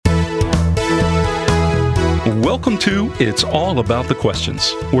Welcome to It's All About the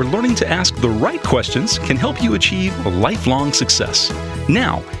Questions, where learning to ask the right questions can help you achieve lifelong success.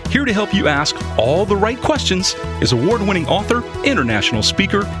 Now, here to help you ask all the right questions is award-winning author, international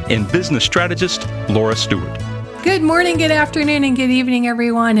speaker, and business strategist, Laura Stewart. Good morning, good afternoon, and good evening,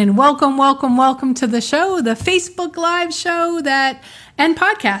 everyone, and welcome to the show, the Facebook Live show and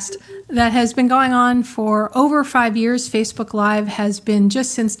podcast that has been going on for over 5 years. Facebook Live has been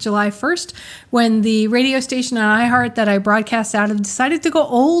just since July 1st, when the radio station on iHeart that I broadcast out of decided to go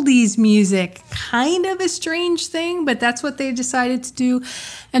oldies music. Kind of a strange thing, but that's what they decided to do.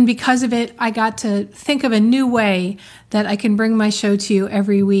 And because of it, I got to think of a new way that I can bring my show to you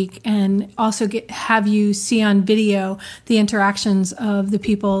every week and also have you see on video the interactions of the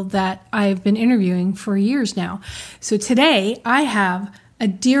people that I've been interviewing for years now. So today I have a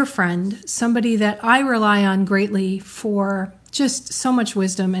dear friend, somebody that I rely on greatly for just so much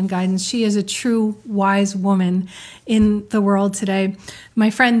wisdom and guidance. She is a true wise woman in the world today. My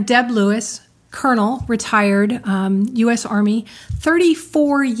friend Deb Lewis, Colonel, retired, U.S. Army,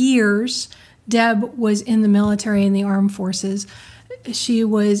 34 years. Deb was in the military in the armed forces. She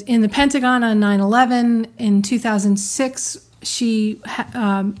was in the Pentagon on 9/11. In 2006, she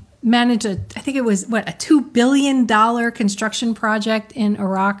managed a $2 billion construction project in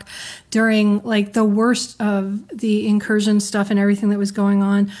Iraq during the worst of the incursion stuff and everything that was going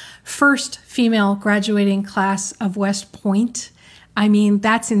on. First female graduating class of West Point. I mean,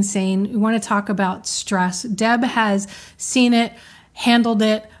 that's insane. We want to talk about stress. Deb has seen it, handled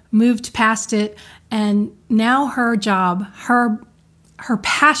it, moved past it, and now her job, her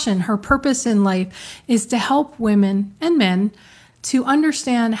passion, her purpose in life is to help women and men to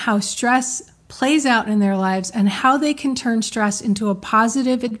understand how stress plays out in their lives and how they can turn stress into a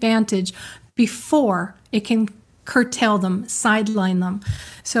positive advantage before it can curtail them, sideline them.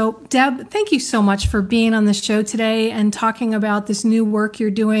 So, Deb, thank you so much for being on the show today and talking about this new work you're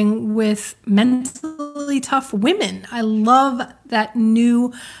doing with mentally tough women. I love that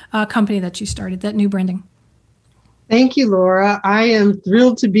new company that you started, that new branding. Thank you, Laura. I am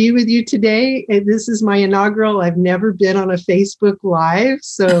thrilled to be with you today. This is my inaugural. I've never been on a Facebook Live,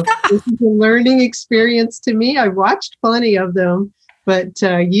 so this is a learning experience to me. I've watched plenty of them, but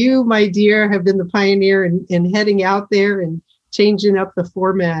you, my dear, have been the pioneer in heading out there and changing up the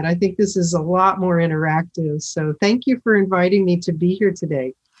format. I think this is a lot more interactive. So thank you for inviting me to be here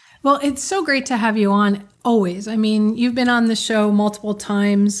today. Well, it's so great to have you on always. I mean, you've been on the show multiple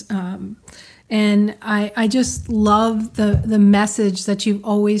times. And I just love the message that you've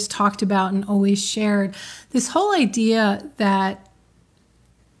always talked about and always shared. This whole idea that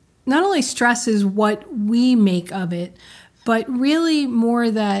not only stress is what we make of it, but really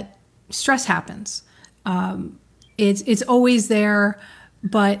more that stress happens. It's always there,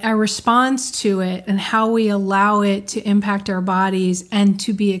 but our response to it and how we allow it to impact our bodies and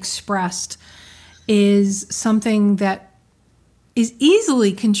to be expressed is something that is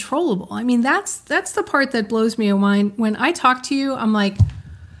easily controllable. I mean, that's the part that blows me away. When I talk to you, I'm like,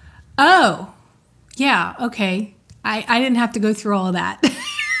 oh, yeah, okay. I didn't have to go through all of that.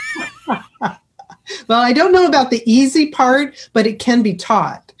 Well, I don't know about the easy part, but it can be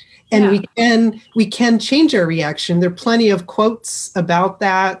taught. And yeah, we can change our reaction. There are plenty of quotes about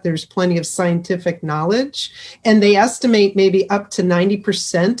that. There's plenty of scientific knowledge. And they estimate maybe up to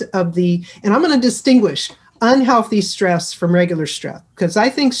 90% of and I'm going to distinguish unhealthy stress from regular stress, because I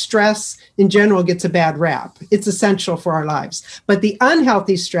think stress in general gets a bad rap. It's essential for our lives. But the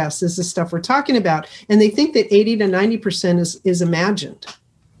unhealthy stress is the stuff we're talking about. And they think that 80 to 90% is imagined.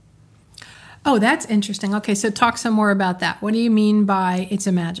 Oh, that's interesting. Okay, so talk some more about that. What do you mean by it's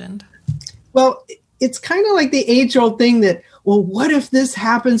imagined? Well, it's kind of like the age-old thing that, well, what if this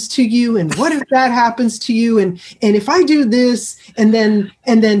happens to you? And what if that happens to you? And if I do this, and then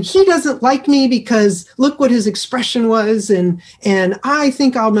he doesn't like me because look what his expression was. And I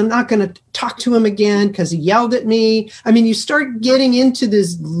think I'm not going to talk to him again because he yelled at me. I mean, you start getting into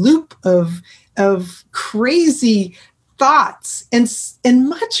this loop of crazy thoughts. And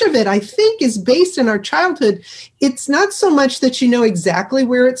much of it, I think, is based in our childhood. It's not so much that you know exactly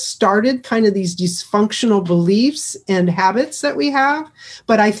where it started, kind of these dysfunctional beliefs and habits that we have,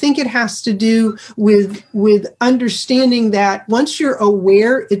 but I think it has to do with understanding that once you're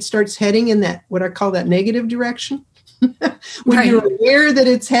aware, it starts heading in that, what I call that negative direction. When right, you're aware that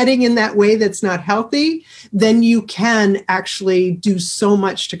it's heading in that way that's not healthy, then you can actually do so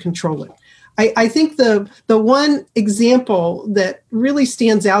much to control it. I think the one example that really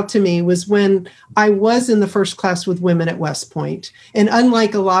stands out to me was when I was in the first class with women at West Point. And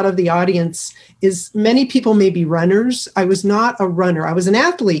unlike a lot of the audience, is many people may be runners. I was not a runner. I was an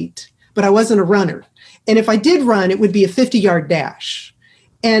athlete, but I wasn't a runner. And if I did run, it would be a 50-yard dash.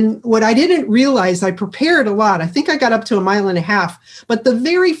 And what I didn't realize, I prepared a lot. I think I got up to 1.5 miles, but the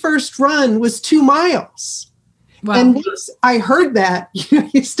very first run was 2 miles. Wow. And once I heard that,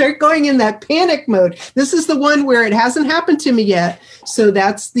 you start going in that panic mode. This is the one where it hasn't happened to me yet. So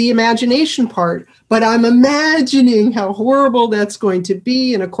that's the imagination part. But I'm imagining how horrible that's going to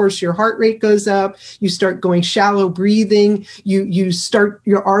be. And of course, your heart rate goes up. You start going shallow breathing.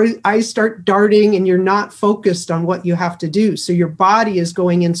 Your eyes start darting, and you're not focused on what you have to do. So your body is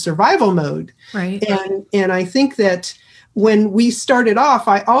going in survival mode. Right. And I think that when we started off,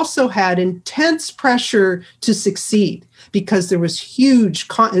 I also had intense pressure to succeed because there was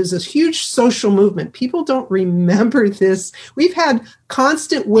a huge social movement. People don't remember this. We've had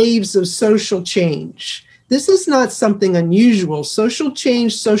constant waves of social change. This is not something unusual. Social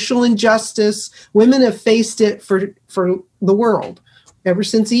change, social injustice, women have faced it for the world ever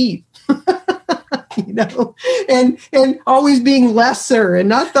since Eve. And always being lesser and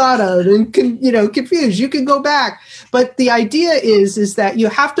not thought of and, confused. You can go back. But the idea is that you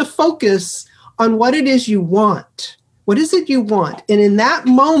have to focus on what it is you want. What is it you want? And in that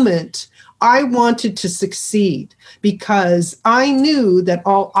moment, I wanted to succeed because I knew that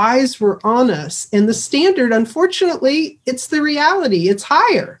all eyes were on us. And the standard, unfortunately, it's the reality. It's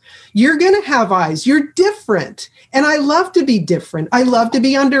higher. You're going to have eyes. You're different. And I love to be different. I love to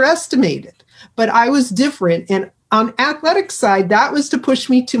be underestimated. But I was different. And on athletic side, that was to push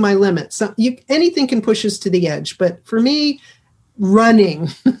me to my limits. So anything can push us to the edge. But for me, running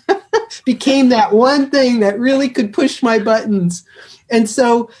became that one thing that really could push my buttons. And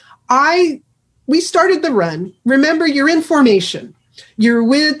so we started the run. Remember, you're in formation. You're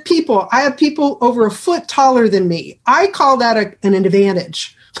with people. I have people over a foot taller than me. I call that an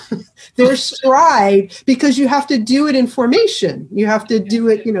advantage. Their stride, because you have to do it in formation. You have to do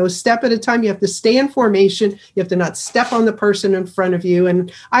it, a step at a time. You have to stay in formation. You have to not step on the person in front of you.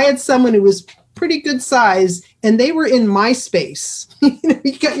 And I had someone who was pretty good size, and they were in my space.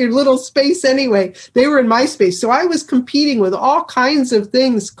 You got your little space anyway. They were in my space. So I was competing with all kinds of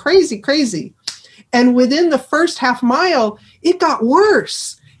things, crazy. And within the first half mile, it got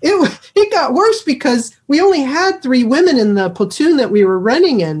worse. It got worse because we only had 3 women in the platoon that we were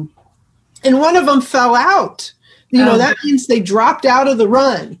running in. And one of them fell out. That means they dropped out of the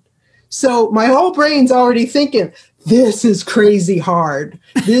run. So my whole brain's already thinking, this is crazy hard.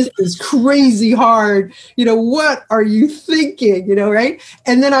 This is crazy hard. What are you thinking? Right?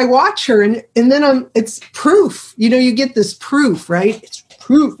 And then I watch her and then it's proof. You get this proof, right? It's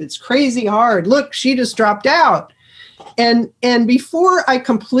proof. It's crazy hard. Look, she just dropped out. And before I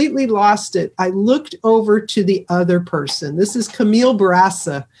completely lost it, I looked over to the other person. This is Camille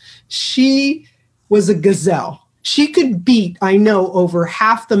Barassa. She was a gazelle. She could beat, I know, over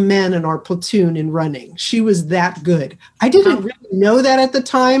half the men in our platoon in running. She was that good. I didn't really know that at the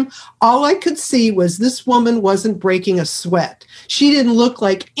time. All I could see was this woman wasn't breaking a sweat. She didn't look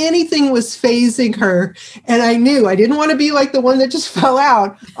like anything was fazing her. And I knew I didn't want to be like the one that just fell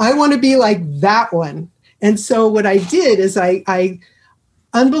out. I want to be like that one. And so what I did is I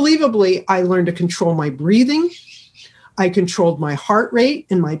unbelievably, I learned to control my breathing. I controlled my heart rate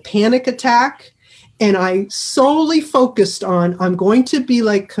and my panic attack. And I solely focused on, I'm going to be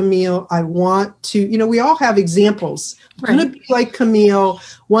like Camille. I want to, we all have examples. I'm going to be like Camille,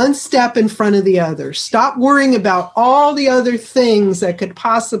 one step in front of the other. Stop worrying about all the other things that could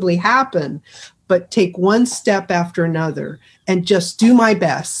possibly happen, but take one step after another and just do my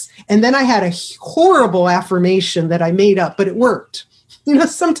best. And then I had a horrible affirmation that I made up, but it worked.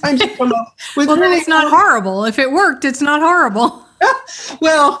 Sometimes you come up with well, then it's not horrible. If it worked, it's not horrible.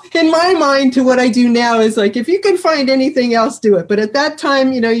 Well, in my mind, to what I do now is like, if you can find anything else, do it. But at that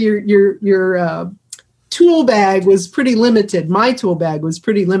time, your tool bag was pretty limited. My tool bag was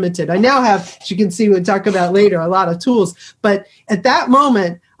pretty limited. I now have, as you can see, we'll talk about later, a lot of tools. But at that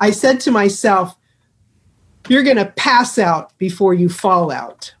moment, I said to myself, you're going to pass out before you fall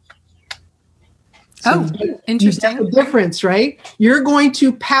out. So interesting. You get the difference, right? You're going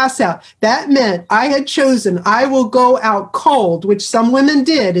to pass out. That meant I had chosen, I will go out cold, which some women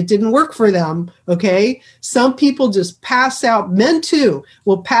did. It didn't work for them, okay? Some people just pass out. Men, too,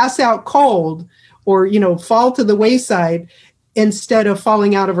 will pass out cold or, fall to the wayside instead of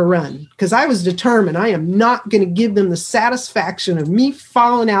falling out of a run. Because I was determined, I am not going to give them the satisfaction of me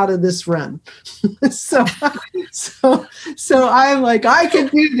falling out of this run. So I'm like, I can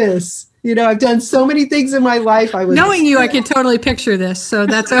do this. I've done so many things in my life. Knowing you, I could totally picture this. So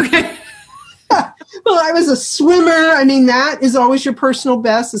that's okay. Well, I was a swimmer. I mean, that is always your personal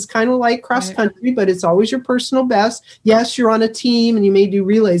best. It's kind of like cross country, but it's always your personal best. Yes, you're on a team and you may do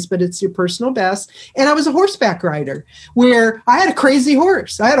relays, but it's your personal best. And I was a horseback rider where I had a crazy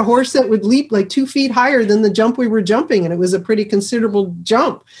horse. I had a horse that would leap like 2 feet higher than the jump we were jumping. And it was a pretty considerable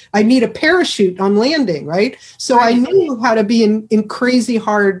jump. I need a parachute on landing, right? So I knew how to be in crazy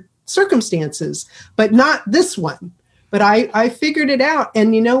hard circumstances, but not this one. But I figured it out.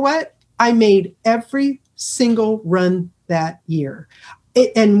 And you know what? I made every single run that year.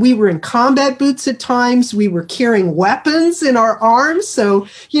 And we were in combat boots at times. We were carrying weapons in our arms. So,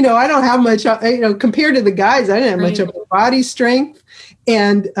 I don't have much, compared to the guys, I didn't have much of a body strength.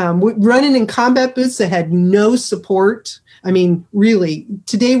 And running in combat boots that had no support. I mean, really,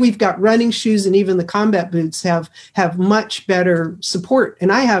 today we've got running shoes, and even the combat boots have much better support.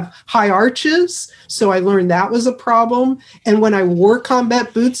 And I have high arches, so I learned that was a problem. And when I wore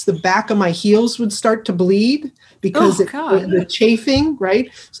combat boots, the back of my heels would start to bleed because the chafing,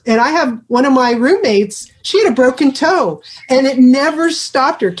 right? And I have one of my roommates, she had a broken toe, and it never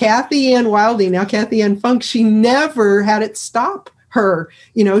stopped her. Kathy Ann Wilding, now Kathy Ann Funk, she never had it stop her.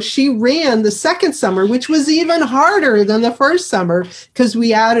 She ran the second summer, which was even harder than the first summer because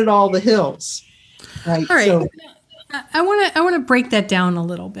we added all the hills. Right. All right. So, I want to break that down a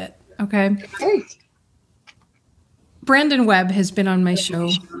little bit. Okay. Brandon Webb has been on my show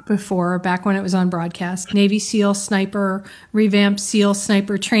before, back when it was on broadcast. Navy SEAL sniper, revamped SEAL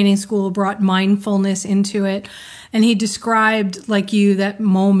sniper training school, brought mindfulness into it. And he described, like you, that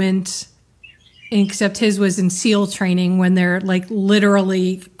moment, except his was in SEAL training when they're like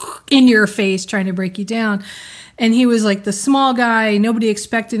literally in your face trying to break you down. And he was like the small guy. Nobody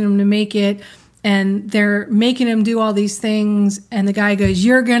expected him to make it. And they're making him do all these things. And the guy goes,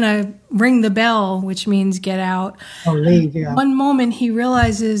 "You're going to ring the bell," which means get out. Oh, leave, yeah. One moment he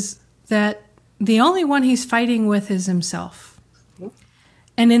realizes that the only one he's fighting with is himself.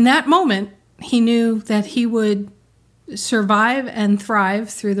 And in that moment, he knew that he would survive and thrive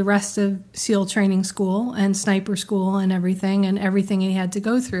through the rest of SEAL training school and sniper school and everything he had to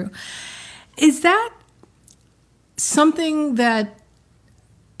go through. Is that something that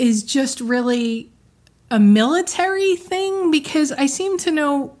is just really a military thing? Because I seem to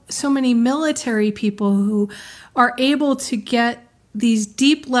know so many military people who are able to get these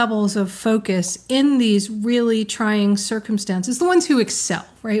deep levels of focus in these really trying circumstances, the ones who excel,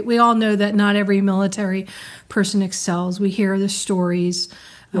 right? We all know that not every military person excels. We hear the stories.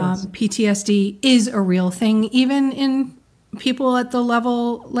 Yes. PTSD is a real thing, even in people at the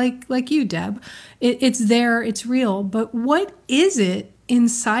level like you, Deb. It's there, it's real. But what is it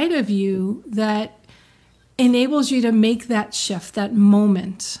inside of you that enables you to make that shift, that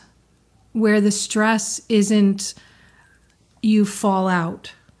moment where the stress isn't you fall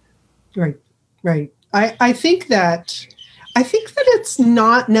out? Right. I think that it's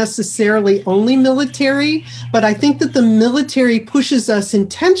not necessarily only military, but I think that the military pushes us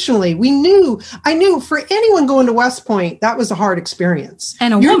intentionally. I knew for anyone going to West Point, that was a hard experience.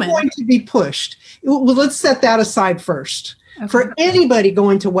 And You're woman. going to be pushed. Well, let's set that aside first. Okay. For anybody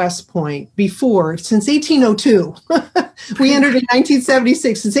going to West Point since 1802, we entered in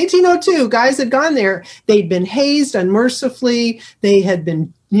 1976. Since 1802, guys had gone there. They'd been hazed unmercifully. They had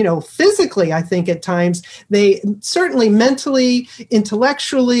been, physically, I think at times, they certainly mentally,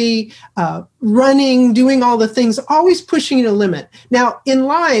 intellectually, running, doing all the things, always pushing the limit. Now, in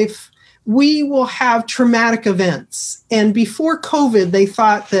life, we will have traumatic events. And before COVID, they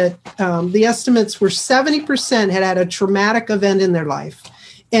thought that the estimates were 70% had a traumatic event in their life.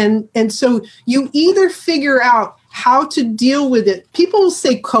 And so you either figure out how to deal with it. People will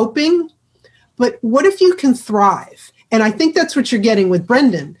say coping, but what if you can thrive? And I think that's what you're getting with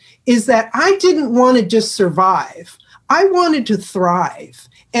Brendan, is that I didn't want to just survive. I wanted to thrive.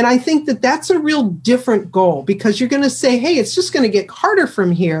 And I think that that's a real different goal, because you're going to say, hey, it's just going to get harder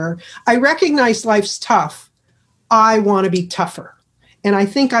from here. I recognize life's tough. I want to be tougher. And I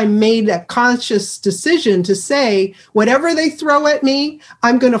think I made that conscious decision to say, whatever they throw at me,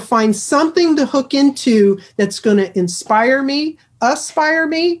 I'm going to find something to hook into that's going to inspire me, aspire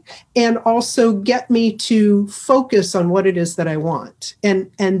me, and also get me to focus on what it is that I want.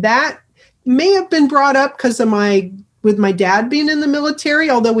 And that may have been brought up because of with my dad being in the military,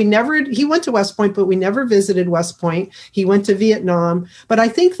 although he went to West Point, but we never visited West Point. He went to Vietnam. But I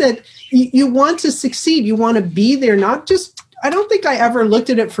think that you want to succeed. You want to be there, not just, I don't think I ever looked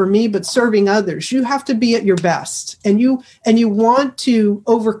at it for me, but serving others. You have to be at your best, and you want to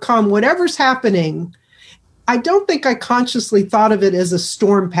overcome whatever's happening I don't think I consciously thought of it as a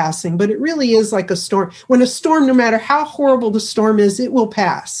storm passing, but it really is like a storm. When a storm, no matter how horrible the storm is, it will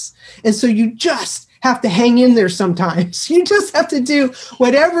pass. And so you just have to hang in there sometimes. You just have to do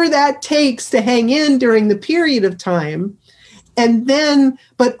whatever that takes to hang in during the period of time. And then,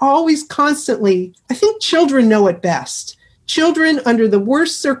 but always constantly, I think children know it best. Children under the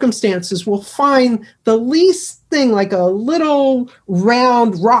worst circumstances will find the least thing, like a little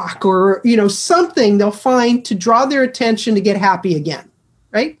round rock or, something they'll find to draw their attention to get happy again.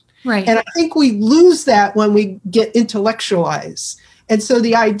 Right. Right. And I think we lose that when we get intellectualized. And so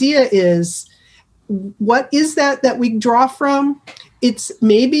the idea is, what is that we draw from? It's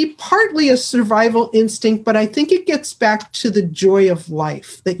maybe partly a survival instinct, but I think it gets back to the joy of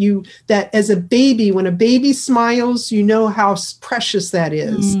life, that as a baby, when a baby smiles, you know how precious that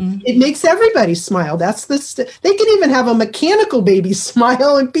is. It makes everybody smile. They can even have a mechanical baby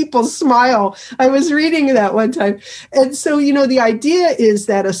smile and people smile. I was reading that one time. And so, the idea is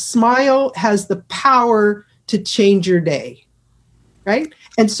that a smile has the power to change your day. Right.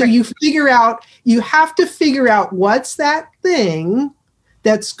 And so you have to figure out what's that thing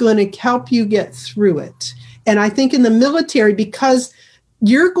that's going to help you get through it. And I think in the military, because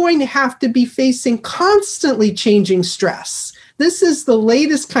you're going to have to be facing constantly changing stress. This is the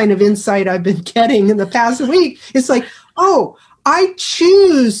latest kind of insight I've been getting in the past week. It's like, oh, I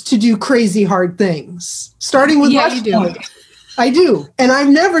choose to do crazy hard things, starting with West Point. I do. And I've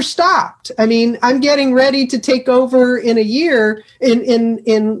never stopped. I mean, I'm getting ready to take over in a year,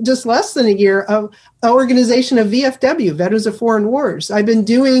 in just less than a year, an organization of VFW, Veterans of Foreign Wars. I've been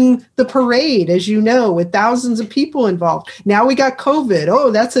doing the parade, as you know, with thousands of people involved. Now we got COVID.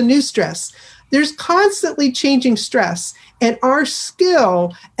 Oh, that's a new stress. There's constantly changing stress. And our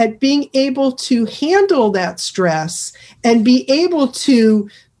skill at being able to handle that stress and be able to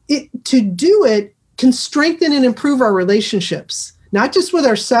do it can strengthen and improve our relationships, not just with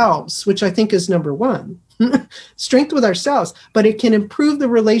ourselves, which I think is number one, strength with ourselves, but it can improve the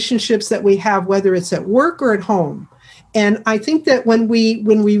relationships that we have, whether it's at work or at home. And I think that when we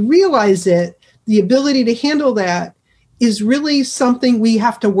realize it, the ability to handle that is really something we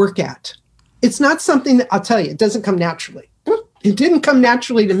have to work at. It's not something that, I'll tell you, it doesn't come naturally. It didn't come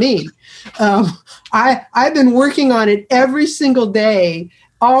naturally to me. I've been working on it every single day,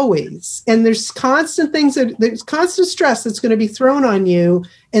 always. And there's constant there's constant stress that's going to be thrown on you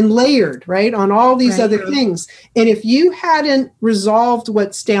and layered, right, on all these other things. And if you hadn't resolved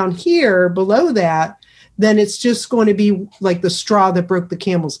what's down here below that, then it's just going to be like the straw that broke the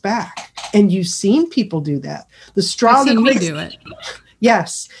camel's back. And you've seen people do that. The straw that breaks, do it.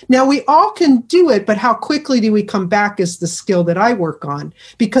 Yes. Now we all can do it, but how quickly do we come back is the skill that I work on,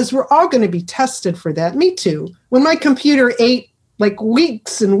 because we're all going to be tested for that. Me too. When my computer ate like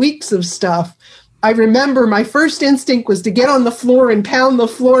weeks and weeks of stuff, I remember my first instinct was to get on the floor and pound the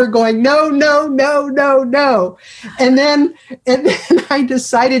floor going, no, no, no, no, no. And then I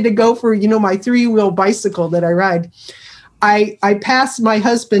decided to go for, my 3-wheel bicycle that I ride. I passed my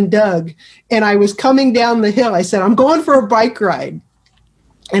husband, Doug, and I was coming down the hill. I said, I'm going for a bike ride.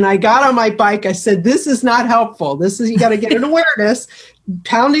 And I got on my bike. I said, this is not helpful. You got to get an awareness.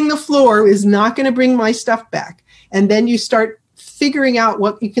 Pounding the floor is not going to bring my stuff back. And then you start figuring out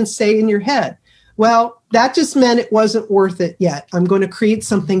what you can say in your head. Well, that just meant it wasn't worth it yet. I'm going to create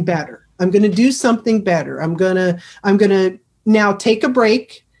something better. I'm going to do something better. I'm going to now take a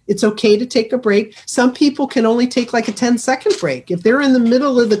break. It's okay to take a break. Some people can only take like a 10-second break. If they're in the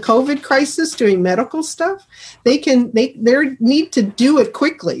middle of the COVID crisis doing medical stuff, they need to do it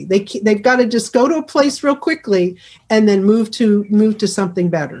quickly. They've got to just go to a place real quickly and then move to something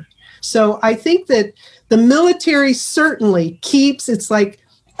better. So I think that the military certainly keeps, it's like,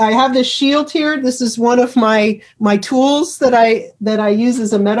 I have this shield here. This is one of my tools that I use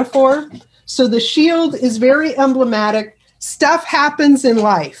as a metaphor. So the shield is very emblematic. Stuff happens in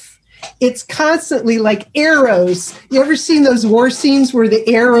life. It's constantly like arrows. You ever seen those war scenes where the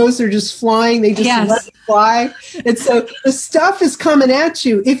arrows are just flying? They just let it fly. And so the stuff is coming at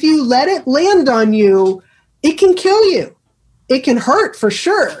you. If you let it land on you, it can kill you. It can hurt for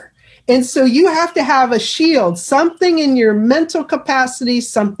sure. And so you have to have a shield, something in your mental capacity,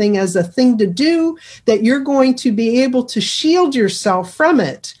 something as a thing to do that you're going to be able to shield yourself from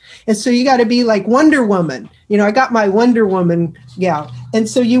it. And so you got to be like Wonder Woman. I got my Wonder Woman gal. And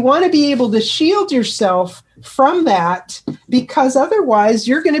so you want to be able to shield yourself from that, because otherwise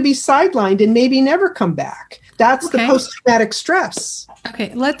you're going to be sidelined and maybe never come back. That's the post-traumatic stress.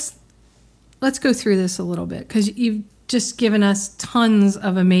 Okay, let's go through this a little bit, because you've just given us tons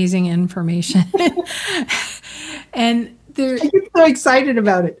of amazing information. And there, I get so excited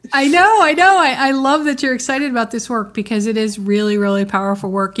about it. I know. I love that you're excited about this work because it is really, really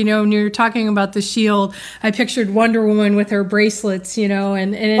powerful work. You know, when you're talking about the shield, I pictured Wonder Woman with her bracelets, you know,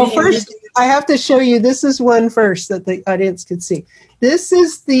 and well, first I have to show you, this is one first that the audience could see. This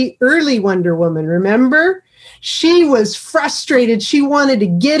is the early Wonder Woman. Remember? She was frustrated. She wanted to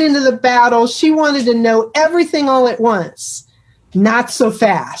get into the battle. She wanted to know everything all at once. Not so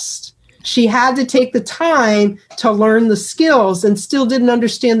fast. She had to take the time to learn the skills and still didn't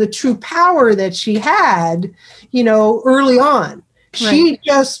understand the true power that she had, you know, early on. Right. She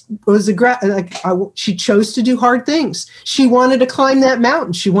just was she chose to do hard things. She wanted to climb that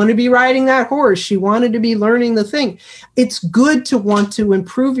mountain. She wanted to be riding that horse. She wanted to be learning the thing. It's good to want to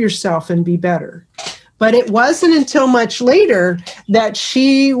improve yourself and be better. But it wasn't until much later that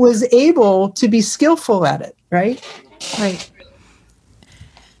she was able to be skillful at it, right? Right.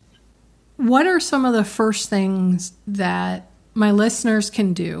 What are some of the first things that my listeners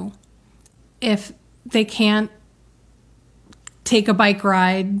can do if they can't take a bike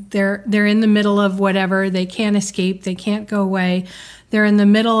ride? They're in the middle of whatever. They can't escape. They can't go away. They're in the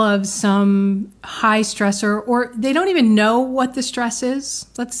middle of some high stressor, or they don't even know what the stress is.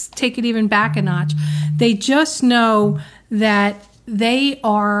 Let's take it even back a notch. They just know that they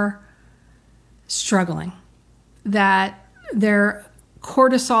are struggling, that their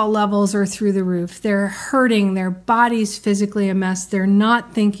cortisol levels are through the roof. They're hurting. Their body's physically a mess. They're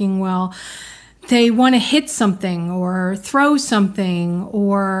not thinking well. They want to hit something or throw something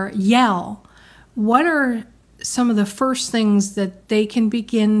or yell. What are some of the first things that they can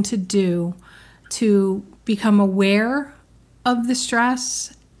begin to do to become aware of the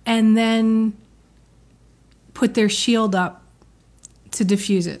stress and then put their shield up to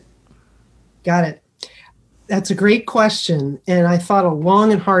diffuse it? Got it. That's a great question. And I thought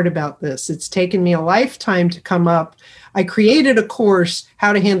long and hard about this. It's taken me a lifetime to come up. I created a course,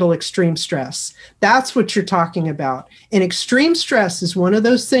 How to Handle Extreme Stress. That's what you're talking about. And extreme stress is one of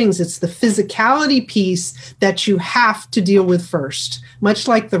those things. It's the physicality piece that you have to deal with first, much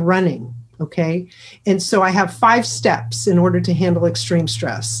like the running. Okay. And so I have 5 steps in order to handle extreme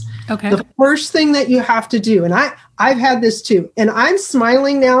stress. Okay. The first thing that you have to do, and I've had this too, and I'm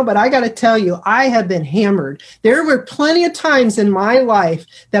smiling now, but I got to tell you, I have been hammered. There were plenty of times in my life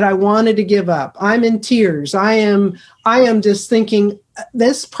that I wanted to give up. I'm in tears. I am just thinking,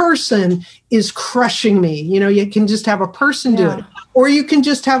 this person is crushing me. You know, you can just have a person do it. Or you can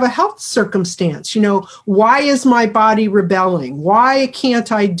just have a health circumstance. You know, why is my body rebelling? Why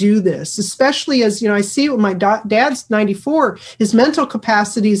can't I do this? Especially as, you know, I see it with my dad's 94. His mental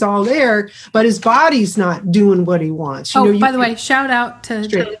capacity is all there, but his body's not doing what he wants. You know, by the way, shout out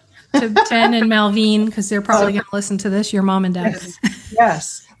to Ben and Malvine, because they're probably going to listen to this, your mom and dad.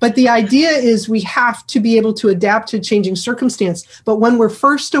 Yes. But the idea is we have to be able to adapt to changing circumstance. But when we're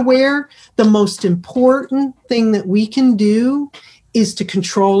first aware, the most important thing that we can do is to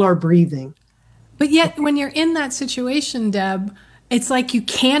control our breathing. But yet when you're in that situation, Deb, it's like you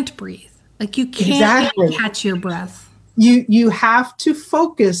can't breathe. Like you can't catch your breath. You have to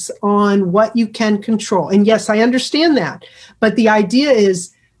focus on what you can control. And yes, I understand that. But the idea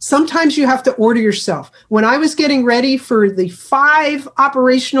is sometimes you have to order yourself. When I was getting ready for the 5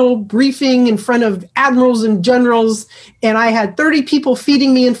 operational briefing in front of admirals and generals, and I had 30 people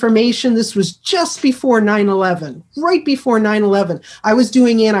feeding me information, this was just before 9/11, right before 9/11. I was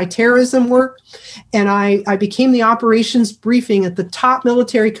doing anti-terrorism work, and I became the operations briefing at the top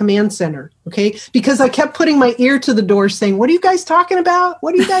military command center, okay? Because I kept putting my ear to the door saying, what are you guys talking about?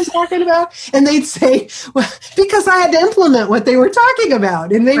 What are you guys talking about? And they'd say, well, because I had to implement what they were talking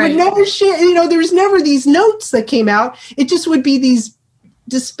about. And they would never share, you know, there's never these notes that came out. It just would be these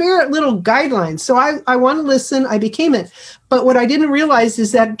disparate little guidelines. So I want to listen. I became it. But what I didn't realize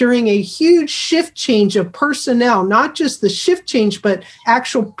is that during a huge shift change of personnel, not just the shift change, but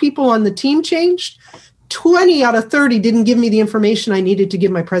actual people on the team changed, 20 out of 30 didn't give me the information I needed to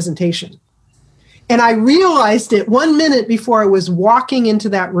give my presentation. And I realized it 1 minute before I was walking into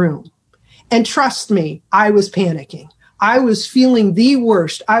that room. And trust me, I was panicking. I was feeling the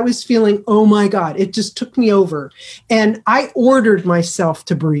worst. I was feeling, oh my God, it just took me over. And I ordered myself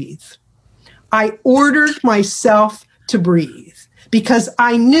to breathe. I ordered myself to breathe because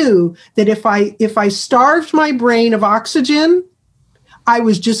I knew that if I starved my brain of oxygen, I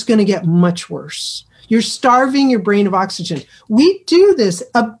was just going to get much worse. You're starving your brain of oxygen. We do this.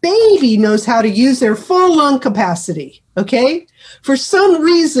 A baby knows how to use their full lung capacity, okay? For some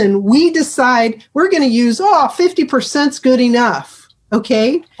reason, we decide we're going to use, 50% is good enough,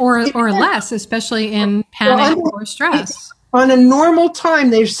 okay? Or less, especially in panic or stress. On a normal time,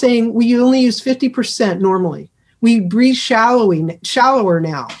 they're saying we only use 50% normally. We breathe shallower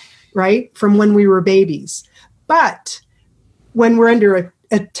now, right? From when we were babies. But when we're under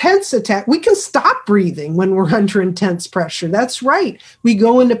a tense attack, we can stop breathing when we're under intense pressure. That's right. We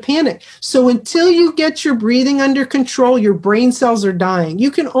go into panic. So until you get your breathing under control, your brain cells are dying.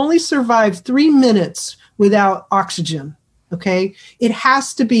 You can only survive 3 minutes without oxygen. Okay. It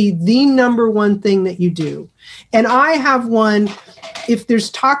has to be the number one thing that you do. And I have one, if there's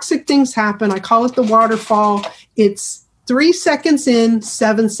toxic things happen, I call it the waterfall. It's 3 seconds in,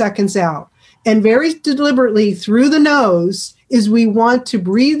 7 seconds out. And very deliberately through the nose is we want to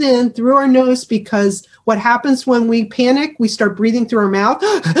breathe in through our nose, because what happens when we panic, we start breathing through our mouth.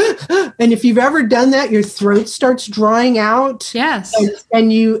 And if you've ever done that, your throat starts drying out. Yes.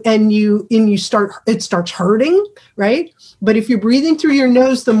 And it starts hurting, right? But if you're breathing through your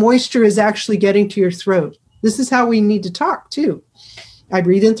nose, the moisture is actually getting to your throat. This is how we need to talk too. I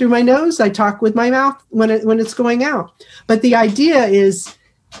breathe in through my nose. I talk with my mouth when it's going out. But the idea is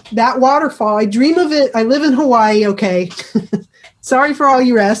that waterfall, I dream of it. I live in Hawaii. Okay. Sorry for all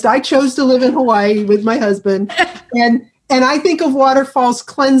you rest. I chose to live in Hawaii with my husband. And I think of waterfalls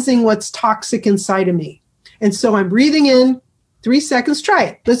cleansing what's toxic inside of me. And so I'm breathing in 3 seconds. Try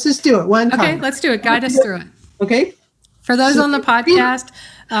it. Let's just do it one time. Okay, let's do it. Guide us through it. Okay. For those on the podcast,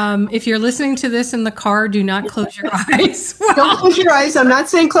 if you're listening to this in the car, do not close your eyes. Don't close your eyes. I'm not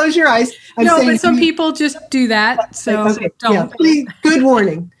saying close your eyes. But some people just do that. So don't. Yeah, please, good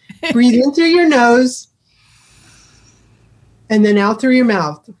warning. Breathe in through your nose and then out through your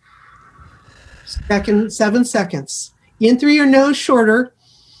mouth. 7 seconds. In through your nose, shorter.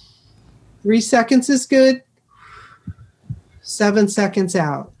 3 seconds is good. 7 seconds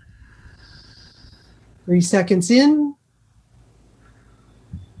out. 3 seconds in.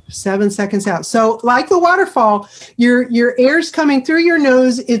 7 seconds out. So like the waterfall, your air's coming through your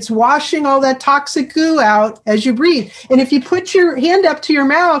nose. It's washing all that toxic goo out as you breathe. And if you put your hand up to your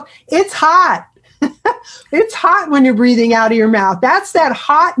mouth, it's hot. It's hot when you're breathing out of your mouth. That's that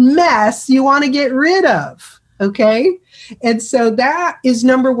hot mess you want to get rid of. Okay. And so that is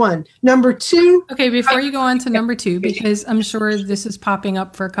number one. Number two. Okay. Before you go on to number two, because I'm sure this is popping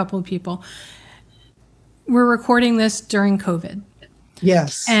up for a couple of people. We're recording this during COVID.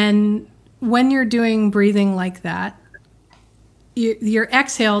 Yes. And when you're doing breathing like that, your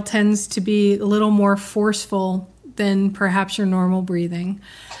exhale tends to be a little more forceful than perhaps your normal breathing.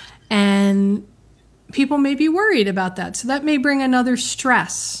 And people may be worried about that. So that may bring another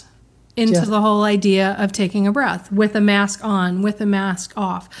stress into the whole idea of taking a breath with a mask on, with a mask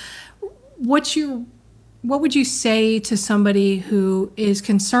off. What would you say to somebody who is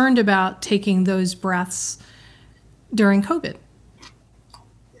concerned about taking those breaths during COVID?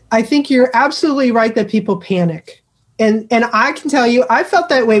 I think you're absolutely right that people panic. And I can tell you, I felt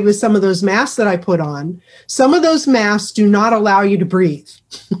that way with some of those masks that I put on. Some of those masks do not allow you to breathe.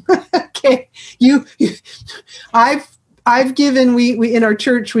 Okay. I've given, we in our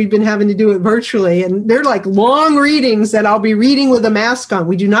church, we've been having to do it virtually, and they're like long readings that I'll be reading with a mask on.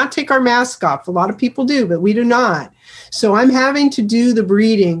 We do not take our mask off. A lot of people do, but we do not. So I'm having to do the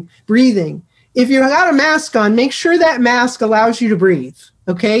breathing. If you got a mask on, make sure that mask allows you to breathe.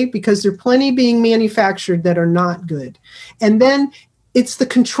 Okay, because there are plenty being manufactured that are not good. And then it's the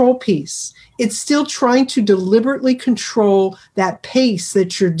control piece. It's still trying to deliberately control that pace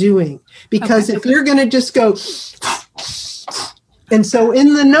that you're doing. Because if you're going to just go, and so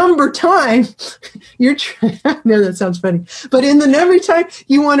in the number time, I know that sounds funny, but in the number time,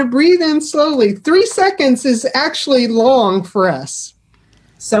 you want to breathe in slowly. 3 seconds is actually long for us.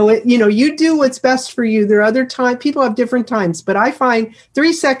 So, you do what's best for you. There are other times, people have different times, but I find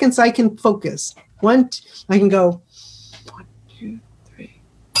 3 seconds I can focus. I can go 1, 2, 3.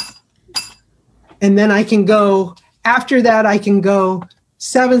 And then I can go, after that, I can go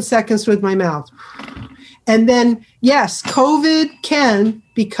 7 seconds with my mouth. And then, yes, COVID can,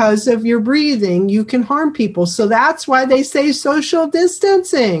 because of your breathing, you can harm people. So that's why they say social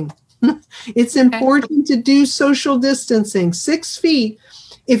distancing. It's important to do social distancing. 6 feet.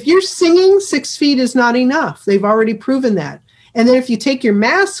 If you're singing, 6 feet is not enough. They've already proven that. And then if you take your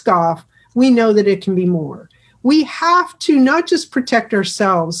mask off, we know that it can be more. We have to not just protect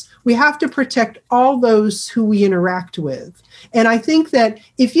ourselves, we have to protect all those who we interact with. And I think that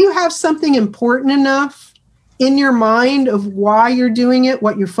if you have something important enough in your mind of why you're doing it,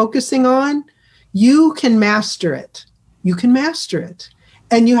 what you're focusing on, you can master it. You can master it.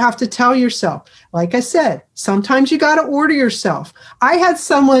 And you have to tell yourself, like I said, sometimes you got to order yourself. I had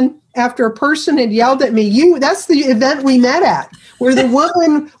someone, after a person had yelled at me, that's the event we met at, where the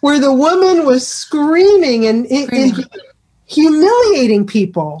woman was screaming and humiliating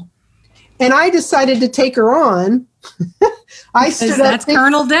people. And I decided to take her on. That's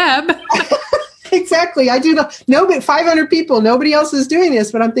Colonel Deb. Exactly. I do no, but 500 people, nobody else is doing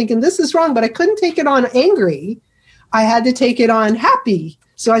this, but I'm thinking this is wrong, but I couldn't take it on angry. I had to take it on happy.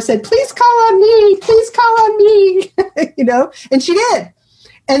 So I said, please call on me, and she did.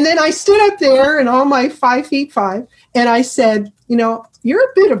 And then I stood up there in all my 5'5", and I said, you're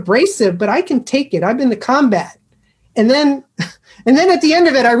a bit abrasive, but I can take it. I've been to combat. And then at the end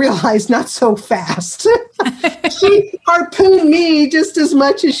of it, I realized not so fast. She harpooned me just as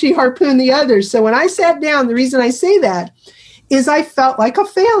much as she harpooned the others. So when I sat down, the reason I say that is I felt like a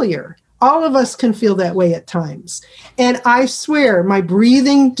failure. All of us can feel that way at times. And I swear my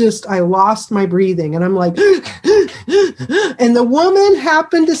breathing, I lost my breathing. And I'm like, and the woman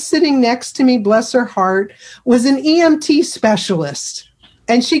happened to sitting next to me, bless her heart, was an EMT specialist.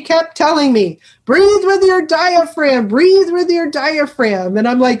 And she kept telling me, breathe with your diaphragm, breathe with your diaphragm. And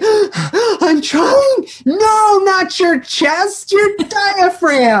I'm like, I'm trying. No, not your chest, your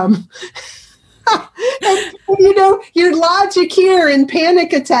diaphragm. And, your logic here in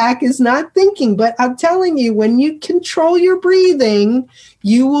panic attack is not thinking. But I'm telling you, when you control your breathing,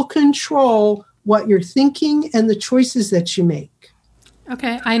 you will control what you're thinking and the choices that you make.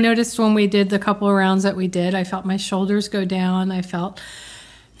 Okay. I noticed when we did the couple of rounds that we did, I felt my shoulders go down. I felt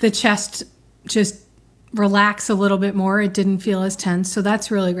the chest just relax a little bit more. It didn't feel as tense. So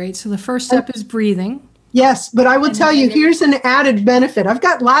that's really great. So the first step is breathing. Yes, but I will tell you, here's an added benefit. I've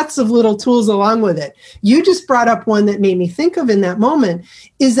got lots of little tools along with it. You just brought up one that made me think of in that moment,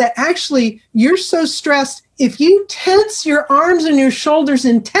 is that actually you're so stressed. If you tense your arms and your shoulders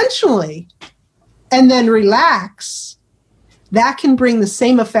intentionally and then relax, that can bring the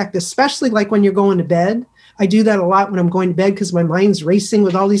same effect, especially like when you're going to bed. I do that a lot when I'm going to bed because my mind's racing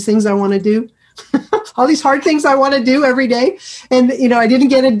with all these things I want to do. All these hard things I want to do every day. And, I didn't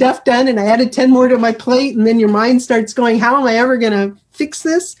get enough done and I added 10 more to my plate. And then your mind starts going, how am I ever going to fix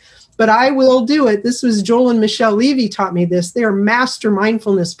this? But I will do it. This was Joel and Michelle Levy taught me this. They are master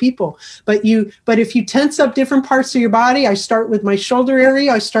mindfulness people. But if you tense up different parts of your body, I start with my shoulder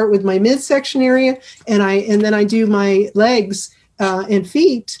area. I start with my midsection area. And then I do my legs and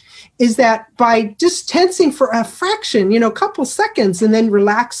feet. Is that by just tensing for a fraction, a couple seconds and then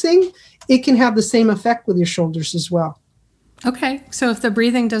relaxing, it can have the same effect with your shoulders as well. Okay. So if the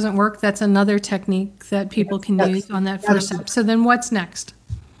breathing doesn't work, that's another technique that people can use on that first step. So then what's next?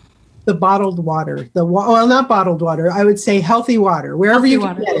 The bottled water. Not bottled water. I would say healthy water, wherever you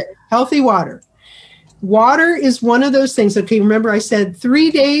can get it. Healthy water. Water is one of those things. Okay, remember I said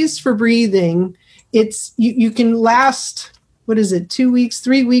 3 days for breathing. It's you can last, 2 weeks,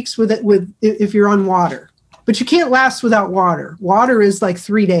 3 weeks with if you're on water. But you can't last without water. Water is like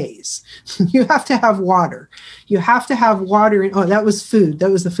 3 days. You have to have water. You have to have water. That was food.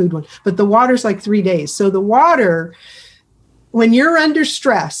 That was the food one. But the water's like 3 days. So the water, when you're under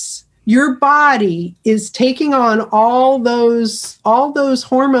stress, your body is taking on all those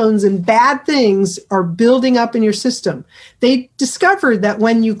hormones and bad things are building up in your system. They discovered that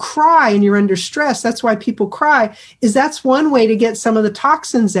when you cry and you're under stress, that's why people cry, that's one way to get some of the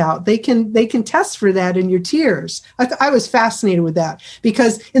toxins out. They can test for that in your tears. I was fascinated with that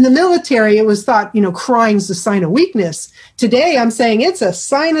because in the military, it was thought, crying's a sign of weakness. Today, I'm saying it's a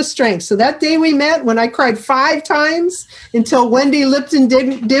sign of strength. So that day we met, when I cried 5 times until Wendy Lipton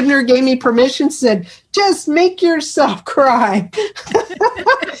Dibner gave me permission, said, just make yourself cry.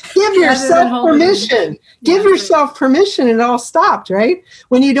 Give yourself permission. Give yourself permission and it all stopped, right?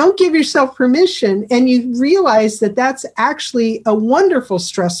 When you don't give yourself permission and you realize that that's actually a wonderful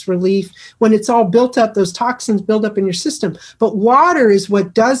stress relief when it's all built up, those toxins build up in your system. But water is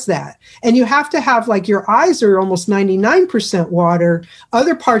what does that. And you have to have, like, your eyes are almost 99% water.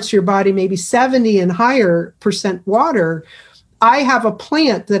 Other parts of your body, maybe 70 and higher % water. I have a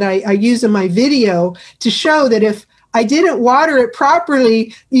plant that I use in my video to show that if I didn't water it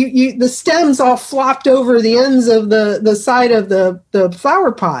properly, the stems all flopped over the ends of the side of the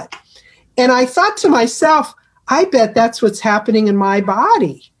flower pot. And I thought to myself, I bet that's what's happening in my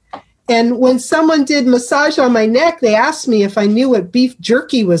body. And when someone did massage on my neck, they asked me if I knew what beef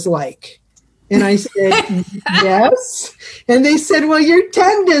jerky was like. And I said, yes. And they said, well, your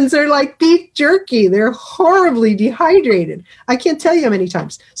tendons are like beef jerky. They're horribly dehydrated. I can't tell you how many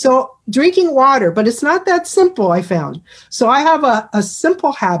times. So drinking water, but it's not that simple, I found. So I have a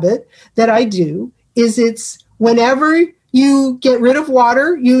simple habit that I do is it's whenever you get rid of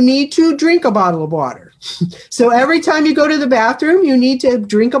water, you need to drink a bottle of water. So every time you go to the bathroom, you need to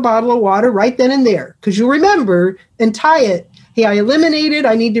drink a bottle of water right then and there because you remember and tie it Hey, I eliminated,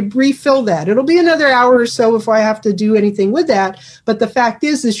 I need to refill that. It'll be another hour or so if I have to do anything with that. But the fact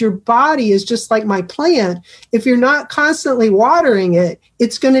is your body is just like my plant. If you're not constantly watering it,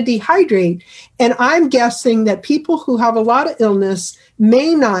 it's going to dehydrate. And I'm guessing that people who have a lot of illness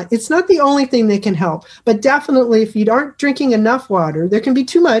may not, it's not the only thing that can help, but definitely if you aren't drinking enough water, there can be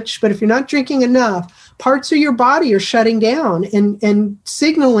too much, but if you're not drinking enough, parts of your body are shutting down and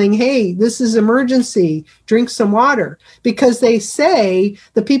signaling, hey, this is emergency, drink some water. Because they say,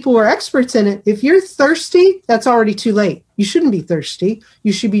 the people who are experts in it, if you're thirsty, that's already too late. You shouldn't be thirsty.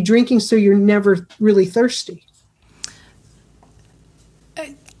 You should be drinking so you're never really thirsty.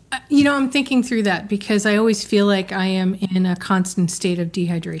 I'm thinking through that because I always feel like I am in a constant state of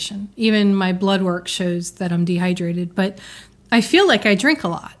dehydration. Even my blood work shows that I'm dehydrated, but I feel like I drink a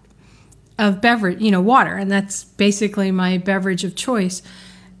lot of beverage, water, and that's basically my beverage of choice.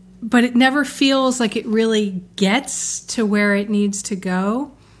 But it never feels like it really gets to where it needs to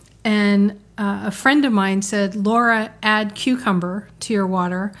go. And a friend of mine said, Laura, add cucumber to your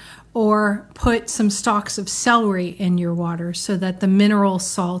water or put some stalks of celery in your water so that the mineral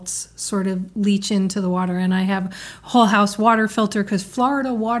salts sort of leach into the water. And I have a whole house water filter because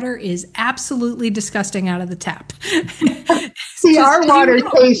Florida water is absolutely disgusting out of the tap. See, our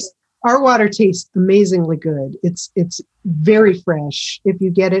water tastes amazingly good. It's very fresh. If you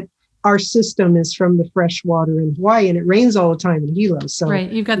get it, our system is from the fresh water in Hawaii, and it rains all the time in Hilo. So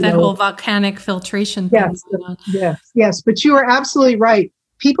right, you've got that whole volcanic filtration thing going on. Yes. But you are absolutely right.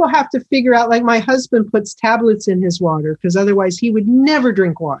 People have to figure out, like my husband puts tablets in his water because otherwise he would never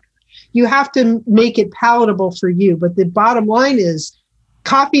drink water. You have to make it palatable for you. But the bottom line is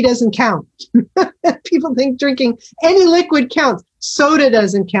coffee doesn't count. People think drinking any liquid counts. Soda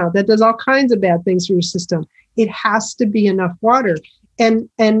doesn't count. That does all kinds of bad things for your system. It has to be enough water. And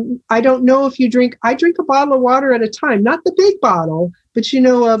I don't know if I drink a bottle of water at a time, not the big bottle, but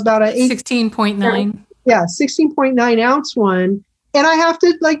about a 16.9. Yeah, 16.9 ounce one. And I have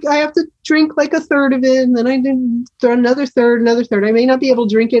to drink like a third of it. And then I do another third. I may not be able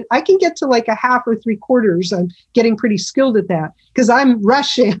to drink it. I can get to like a half or 3/4. I'm getting pretty skilled at that because I'm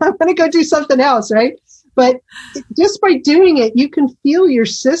rushing. I'm going to go do something else. Right. But just by doing it, you can feel your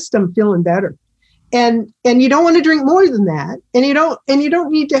system feeling better. And you don't want to drink more than that. And you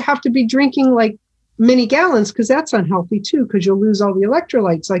don't need to have to be drinking like many gallons because that's unhealthy too, because you'll lose all the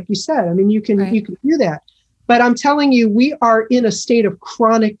electrolytes, like you said. I mean, you can do that. But I'm telling you, we are in a state of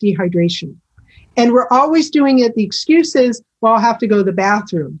chronic dehydration. And we're always doing it. The excuse is, well, I'll have to go to the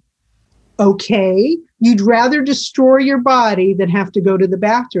bathroom. Okay, you'd rather destroy your body than have to go to the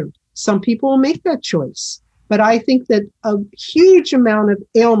bathroom. Some people will make that choice. But I think that a huge amount of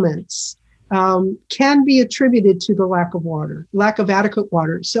ailments can be attributed to the lack of adequate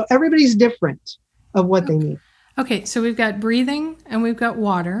water. So everybody's different of what they need. Okay, so we've got breathing and we've got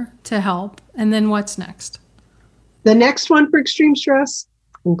water to help. And then what's next? The next one for extreme stress,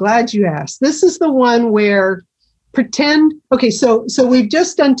 I'm glad you asked. This is the one where so we've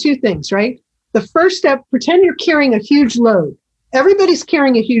just done two things, right? The first step, pretend you're carrying a huge load. Everybody's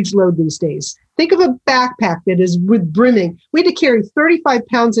carrying a huge load these days. Think of a backpack that is with brimming. We had to carry 35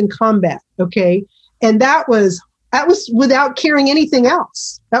 pounds in combat, okay? And that was without carrying anything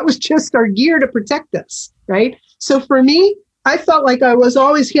else. That was just our gear to protect us, right? So for me, I felt like I was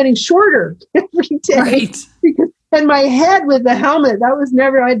always getting shorter every day. Right. And my head with the helmet, I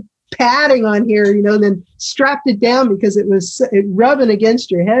had padding on here, then strapped it down because it rubbing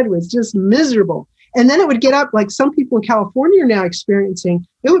against your head was just miserable. And then it would get up, like some people in California are now experiencing,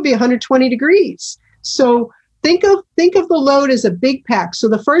 it would be 120 degrees. So think of the load as a big pack. So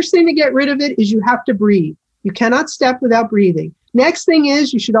the first thing to get rid of it is you have to breathe. You cannot step without breathing. Next thing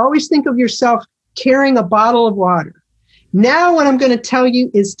is you should always think of yourself carrying a bottle of water. Now what I'm going to tell you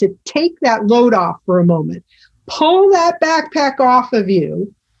is to take that load off for a moment. Pull that backpack off of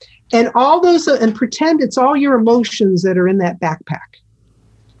you and and pretend it's all your emotions that are in that backpack.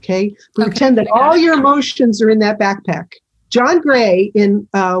 Okay? Pretend that all your emotions are in that backpack. John Gray in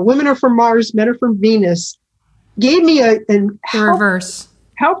Women Are From Mars, Men Are From Venus gave me a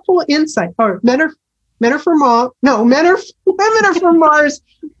helpful insight. Or women are from Mars. Men are from Mars.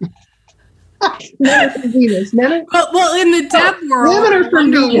 Men are from Venus. Well, in the dev world, women are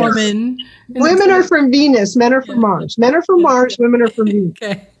from Venus. Women are from Venus. Men are from Mars. Men are from Mars. Women are from Venus.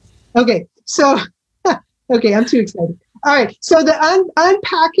 Okay. So, I'm too excited. All right. So the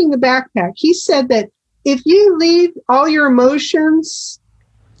unpacking the backpack, he said that if you leave all your emotions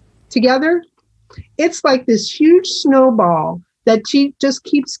together, it's like this huge snowball that just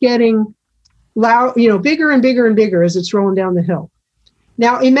keeps getting loud, bigger and bigger and bigger as it's rolling down the hill.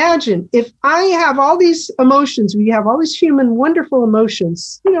 Now imagine if I have all these emotions, we have all these human wonderful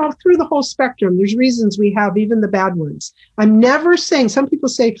emotions, through the whole spectrum. There's reasons we have even the bad ones. I'm never saying, some people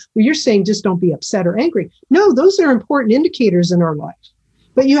say, well, you're saying just don't be upset or angry. No, those are important indicators in our life.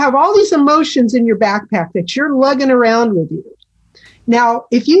 But you have all these emotions in your backpack that you're lugging around with you. Now,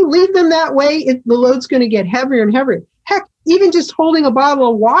 if you leave them that way, the load's going to get heavier and heavier. Heck, even just holding a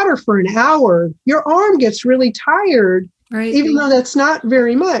bottle of water for an hour, your arm gets really tired. Right. Even though that's not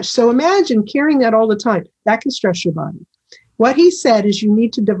very much. So imagine carrying that all the time. That can stress your body. What he said is you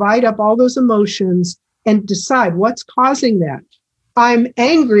need to divide up all those emotions and decide what's causing that. I'm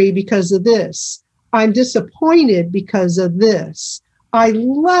angry because of this. I'm disappointed because of this. I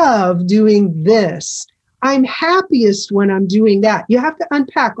love doing this. I'm happiest when I'm doing that. You have to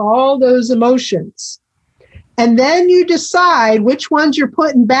unpack all those emotions. And then you decide which ones you're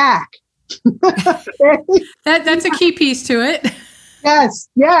putting back. That's a key piece to it.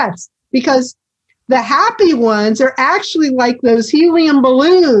 Yes. Because the happy ones are actually like those helium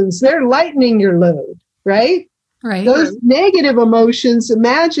balloons. They're lightening your load, right? Right. Those negative emotions,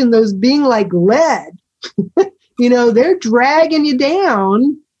 imagine those being like lead. They're dragging you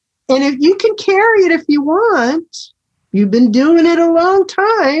down. And if you can carry it if you want, you've been doing it a long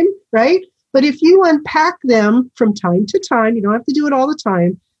time, right? But if you unpack them from time to time, you don't have to do it all the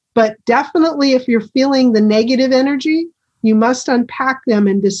time. But definitely if you're feeling the negative energy, you must unpack them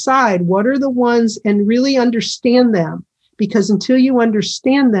and decide what are the ones and really understand them. Because until you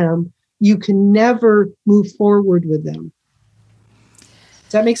understand them, you can never move forward with them.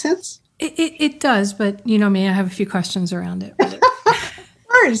 Does that make sense? It does, but you know me, I have a few questions around it. Of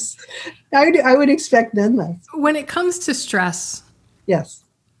course. I would expect none less. When it comes to stress, yes,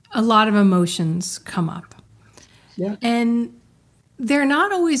 a lot of emotions come up. Yeah. And they're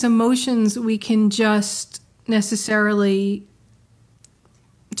not always emotions we can just necessarily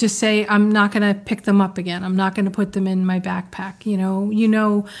just say, I'm not going to pick them up again. I'm not going to put them in my backpack. You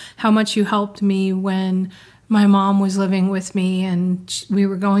know how much you helped me when my mom was living with me and we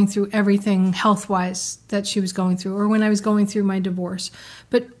were going through everything health-wise that she was going through, or when I was going through my divorce,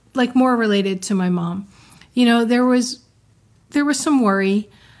 but like more related to my mom. There was some worry,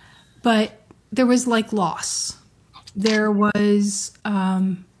 but there was like loss. There was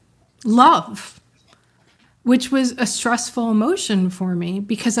love, which was a stressful emotion for me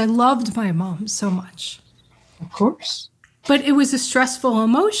because I loved my mom so much. Of course. But it was a stressful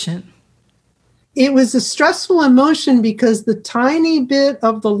emotion. It was a stressful emotion because the tiny bit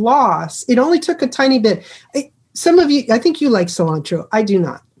of the loss, it only took a tiny bit. Some of you, I think you like cilantro. I do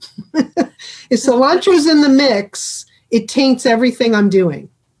not. If cilantro's in the mix, it taints everything I'm doing.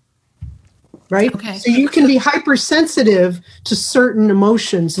 Right? Okay. So you can be hypersensitive to certain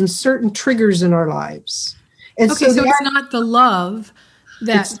emotions and certain triggers in our lives. And so it's not the love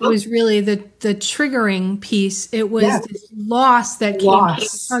that was really the triggering piece. It was this loss that came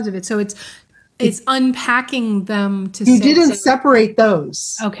because of it. So it's unpacking them to you didn't separate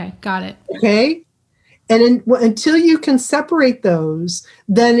those. Okay, got it. Okay. And until you can separate those,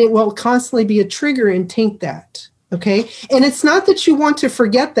 then it will constantly be a trigger and taint that. Okay. And it's not that you want to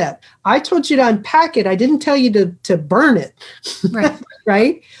forget that. I told you to unpack it. I didn't tell you to burn it. Right.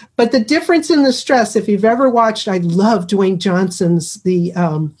 Right. But the difference in the stress, if you've ever watched, I love Dwayne Johnson's, the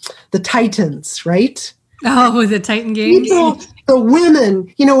Titans, right? Oh, the Titan games. The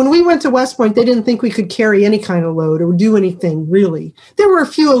women, when we went to West Point, they didn't think we could carry any kind of load or do anything really. There were a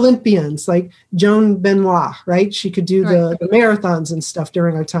few Olympians like Joan Benoit, right? She could do the marathons and stuff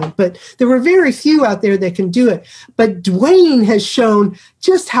during our time, but there were very few out there that can do it. But Dwayne has shown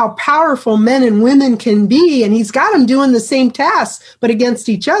just how powerful men and women can be, and he's got them doing the same tasks, but against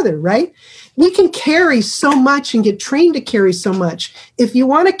each other, right? We can carry so much and get trained to carry so much. If you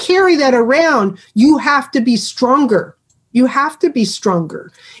want to carry that around, you have to be stronger. You have to be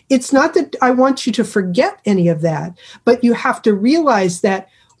stronger. It's not that I want you to forget any of that, but you have to realize that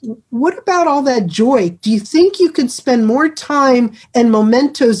what about all that joy? Do you think you could spend more time and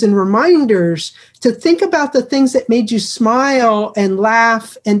mementos and reminders to think about the things that made you smile and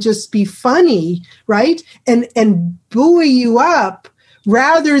laugh and just be funny, right? And buoy you up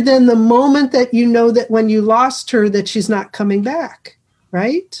rather than the moment that you know that when you lost her that she's not coming back,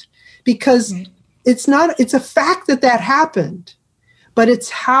 right? Because it's a fact that happened, but it's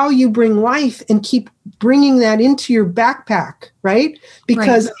how you bring life and keep bringing that into your backpack, right?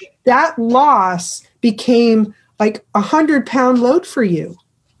 Because that loss became like 100-pound load for you.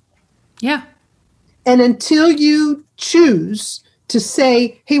 Yeah. And until you choose to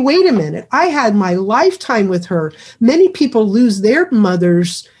say, hey, wait a minute, I had my lifetime with her. Many people lose their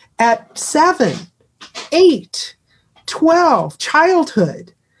mothers at 7, 8, 12,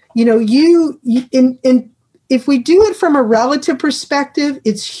 childhood. If we do it from a relative perspective,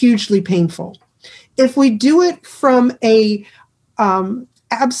 it's hugely painful. If we do it from a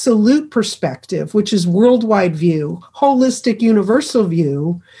absolute perspective, which is worldwide view, holistic, universal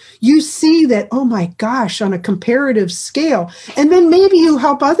view, you see that, oh my gosh, on a comparative scale. And then maybe you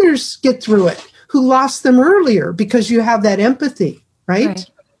help others get through it who lost them earlier because you have that empathy, right?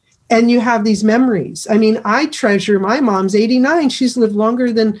 And you have these memories. I mean, I treasure my mom's 89. She's lived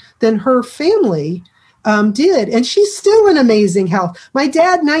longer than her family did. And she's still in amazing health. My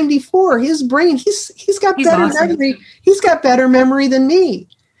dad, 94, his brain, he's got better memory. He's got better memory than me.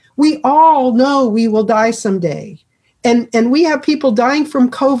 We all know we will die someday. And we have people dying from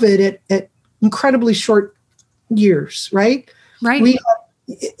COVID at incredibly short years, right? Right.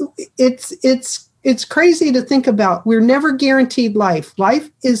 It's crazy to think about. We're never guaranteed life. Life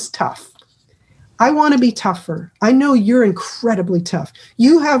is tough. I want to be tougher. I know you're incredibly tough.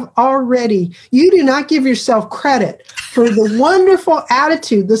 You do not give yourself credit for the wonderful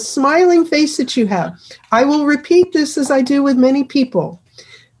attitude, the smiling face that you have. I will repeat this as I do with many people.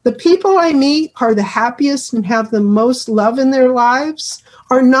 The people I meet are the happiest and have the most love in their lives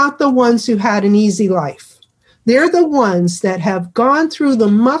are not the ones who had an easy life. They're the ones that have gone through the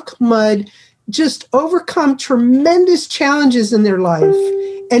muck mud, just overcome tremendous challenges in their life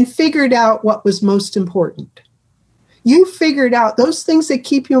and figured out what was most important. You figured out those things that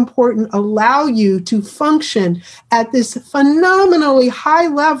keep you important allow you to function at this phenomenally high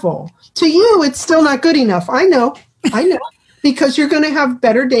level. To you, it's still not good enough. I know, because you're going to have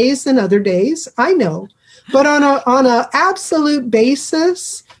better days than other days. I know. But on a absolute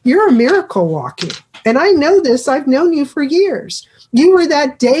basis, you're a miracle walking. And I know this. I've known you for years. You were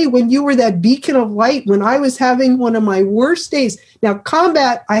that day when you were that beacon of light when I was having one of my worst days. Now,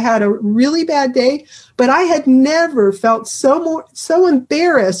 combat, I had a really bad day, but I had never felt so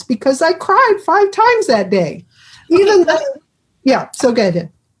embarrassed because I cried 5 times that day. So go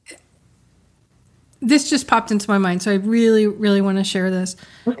ahead. This just popped into my mind, so I really, really want to share this.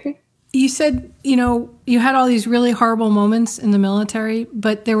 Okay. You said, you had all these really horrible moments in the military,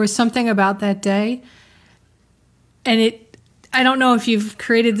 but there was something about that day, and I don't know if you've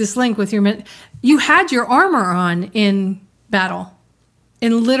created this link with you had your armor on in battle,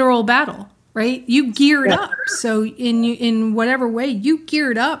 in literal battle, right? You geared up. So in whatever way, you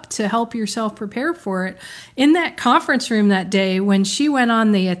geared up to help yourself prepare for it. In that conference room that day, when she went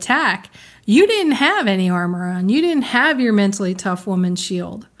on the attack, you didn't have any armor on. You didn't have your mentally tough woman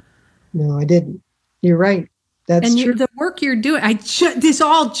shield. No, I didn't. You're right. That's true. The work you're doing, I'm so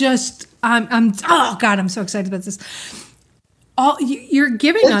excited about this. You're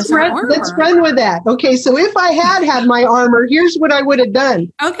giving us armor. Let's run with that. Okay, so if I had my armor, here's what I would have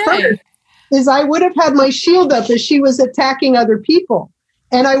done. Okay. First, is I would have had my shield up as she was attacking other people.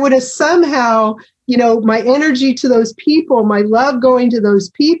 And I would have somehow, my energy to those people, my love going to those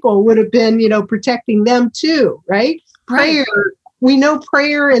people would have been, protecting them too, right? Prayer. We know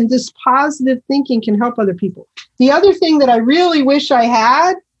prayer and this positive thinking can help other people. The other thing that I really wish I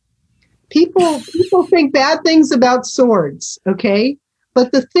had, people think bad things about swords, okay?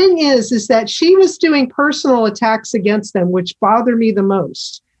 But the thing is that she was doing personal attacks against them, which bother me the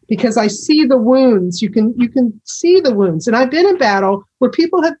most because I see the wounds. You can see the wounds. And I've been in battle where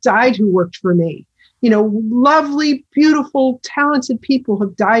people have died who worked for me. Lovely, beautiful, talented people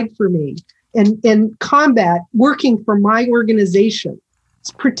have died for me in combat, working for my organization.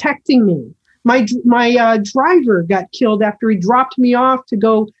 It's protecting me. My driver got killed after he dropped me off to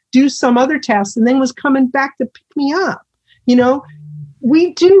go do some other task and then was coming back to pick me up.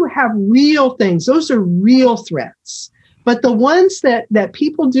 We do have real things. Those are real threats. But the ones that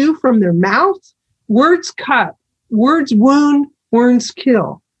people do from their mouth, words cut, words wound, words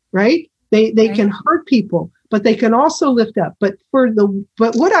kill, right? They can hurt people, but they can also lift up. But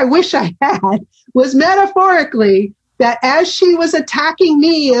what I wish I had was metaphorically that as she was attacking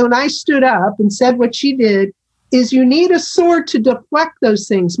me and I stood up and said what she did, is you need a sword to deflect those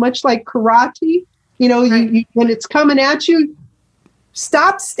things, much like karate. You, when it's coming at you,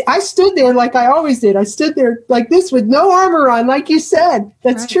 stop. I stood there like I always did. I stood there like this with no armor on, like you said.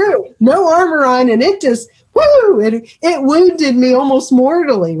 That's true. No armor on, and it just, it wounded me almost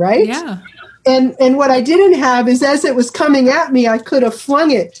mortally, right? Yeah. And what I didn't have is as it was coming at me, I could have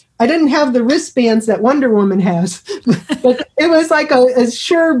flung it. I didn't have the wristbands that Wonder Woman has, but it was like a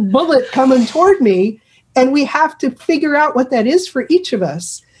sure bullet coming toward me. And we have to figure out what that is for each of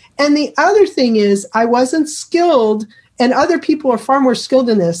us. And the other thing is I wasn't skilled, and other people are far more skilled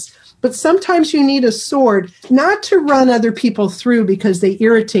in this. But sometimes you need a sword, not to run other people through because they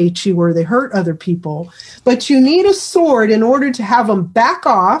irritate you or they hurt other people, but you need a sword in order to have them back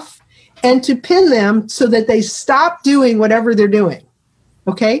off and to pin them so that they stop doing whatever they're doing.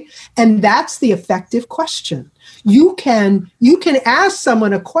 Okay? And that's the effective question. You can ask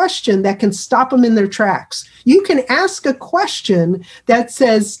someone a question that can stop them in their tracks. You can ask a question that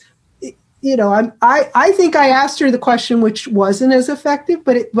says, I think I asked her the question, which wasn't as effective,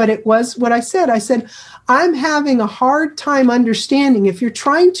 but it was what I said. I said, I'm having a hard time understanding, if you're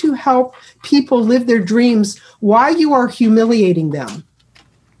trying to help people live their dreams, why you are humiliating them.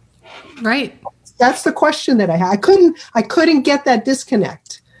 Right. That's the question that I had. I couldn't get that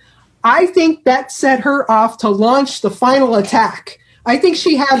disconnect. I think that set her off to launch the final attack. I think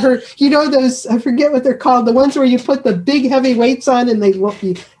she had her, those, I forget what they're called, the ones where you put the big heavy weights on and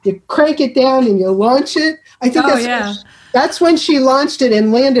you crank it down and you launch it. I think that's when she launched it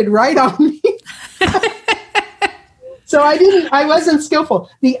and landed right on me. So I wasn't skillful.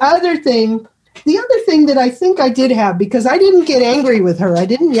 The other thing that I think I did have, because I didn't get angry with her, I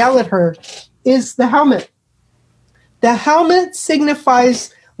didn't yell at her, is the helmet. The helmet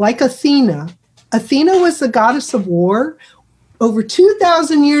signifies, like Athena. Athena was the goddess of war. Over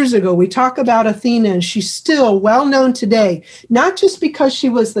 2,000 years ago, we talk about Athena, and she's still well known today, not just because she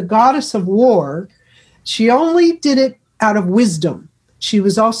was the goddess of war. She only did it out of wisdom. She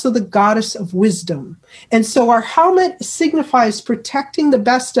was also the goddess of wisdom. And so our helmet signifies protecting the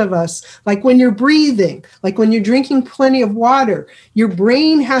best of us. Like when you're breathing, like when you're drinking plenty of water, your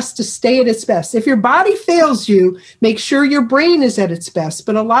brain has to stay at its best. If your body fails you, make sure your brain is at its best.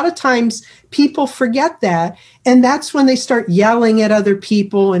 But a lot of times people forget that. And that's when they start yelling at other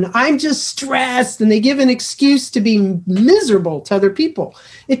people and I'm just stressed, and they give an excuse to be miserable to other people.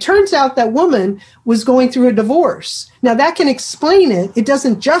 It turns out that woman was going through a divorce. Now that can explain it. It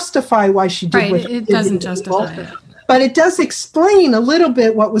doesn't justify why she did what it doesn't justify it. But it does explain a little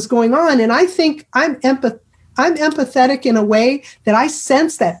bit what was going on. And I think I'm empathetic in a way that I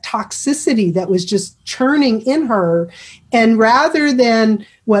sense that toxicity that was just churning in her. And rather than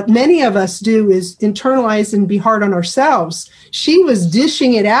what many of us do is internalize and be hard on ourselves, she was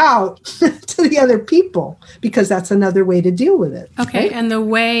dishing it out to the other people, because that's another way to deal with it. Okay. Right? And the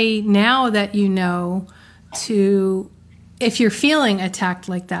way now that if you're feeling attacked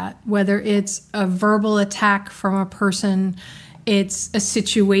like that, whether it's a verbal attack from a person, it's a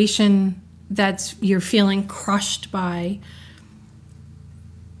situation you're feeling crushed by.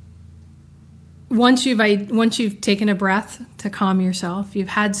 Once you've taken a breath to calm yourself, you've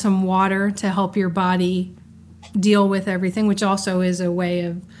had some water to help your body deal with everything, which also is a way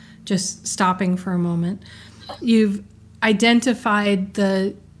of just stopping for a moment. You've identified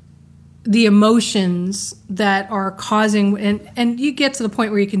the emotions that are causing, and you get to the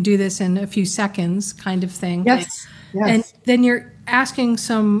point where you can do this in a few seconds kind of thing. Yes. And then you're asking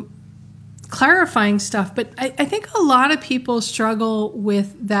some clarifying stuff. But I think a lot of people struggle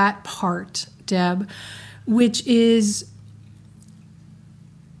with that part, Deb, which is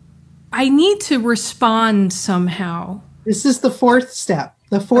I need to respond somehow. This is the fourth step.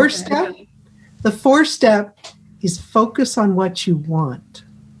 The fourth step is focus on what you want.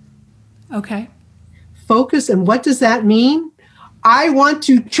 Okay. Focus. And what does that mean? I want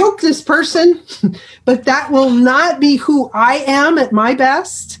to choke this person, but that will not be who I am at my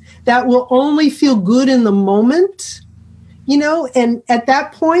best. That will only feel good in the moment, and at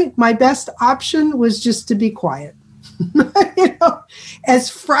that point, my best option was just to be quiet. As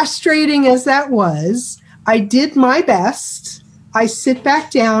frustrating as that was, I did my best. I sit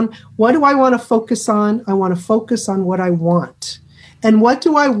back down. What do I want to focus on? I want to focus on what I want. And what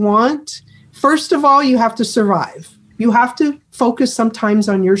do I want? First of all, you have to survive. You have to focus sometimes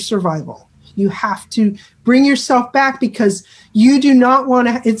on your survival. You have to bring yourself back, because you do not want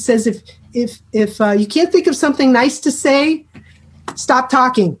to. It says if you can't think of something nice to say, stop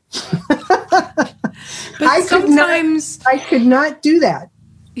talking. But I could not do that.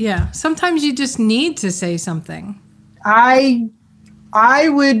 Yeah. Sometimes you just need to say something. I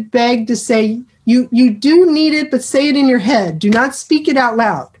would beg to say you do need it, but say it in your head. Do not speak it out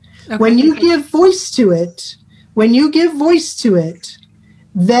loud. Okay. When you give voice to it,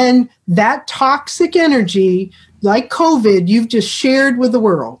 then that toxic energy, like COVID, you've just shared with the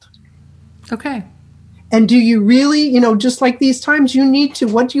world. Okay. And do you really, just like these times, you need to,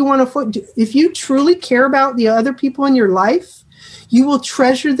 what do you want to, if you truly care about the other people in your life, you will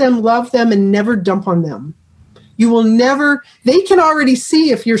treasure them, love them, and never dump on them. You will never, they can already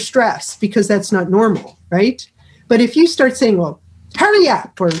see if you're stressed, because that's not normal, right? But if you start saying, well, hurry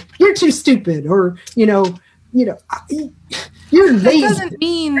up, or you're too stupid, or, you're lazy. That doesn't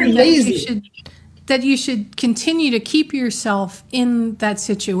mean that you should continue to keep yourself in that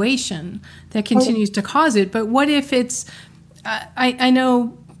situation that continues to cause it. But what if it's, I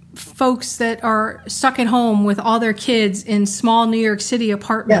know folks that are stuck at home with all their kids in small New York City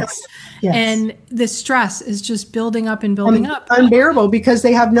apartments. Yes. And the stress is just building up and building up. Unbearable because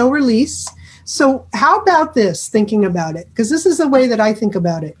they have no release. So how about this, thinking about it? Because this is the way that I think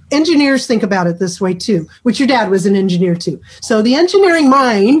about it. Engineers think about it this way too, which your dad was an engineer too. So the engineering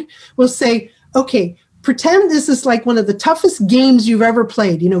mind will say, okay, pretend this is like one of the toughest games you've ever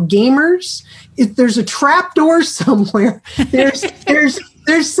played. Gamers, if there's a trap door somewhere,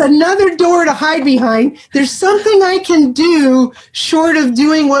 there's another door to hide behind. There's something I can do short of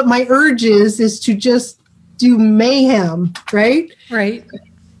doing what my urge is to just do mayhem, right? Right.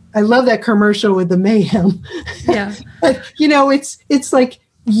 I love that commercial with the mayhem. Yeah. But, it's like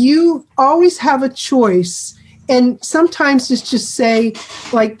you always have a choice. And sometimes it's just say,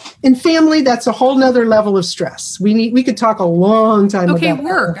 like in family, that's a whole nother level of stress. We could talk a long time about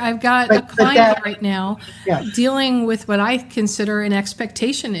work. That. I've got a client right now dealing with what I consider an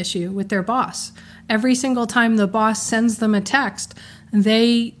expectation issue with their boss. Every single time the boss sends them a text,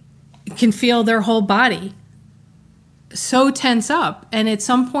 they can feel their whole body so tense up. And at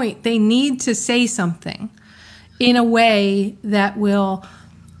some point, they need to say something in a way that will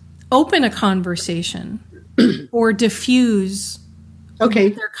open a conversation or diffuse what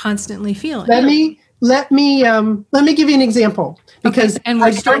they're constantly feeling. Let me give you an example because and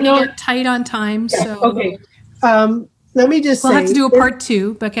we're starting to get tight on time. Yeah, so okay. Let me just say we'll have to do a part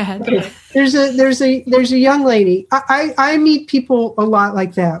 2, but go ahead. Okay. There's a young lady. I meet people a lot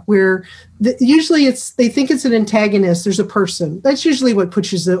like that where usually they think it's an antagonist. There's a person. That's usually what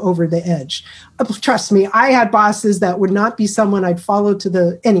pushes it over the edge. Trust me, I had bosses that would not be someone I'd follow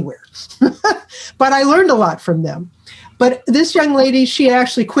to anywhere, but I learned a lot from them. But this young lady, she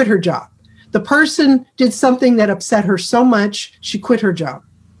actually quit her job. The person did something that upset her so much, she quit her job.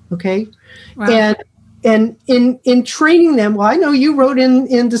 Okay. Wow. And in training them, well, I know you wrote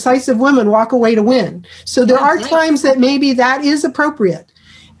in Decisive Women, walk away to win. So there are times that maybe that is appropriate.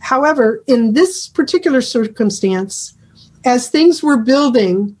 However, in this particular circumstance, as things were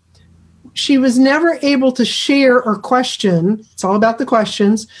building, she was never able to share or question. It's all about the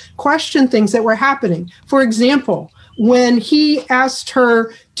questions, question things that were happening. For example, when he asked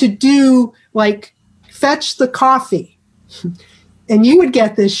her to do fetch the coffee, and you would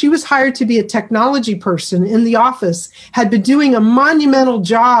get this, she was hired to be a technology person in the office, had been doing a monumental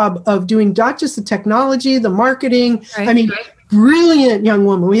job of doing not just the technology, the marketing. Right. Brilliant young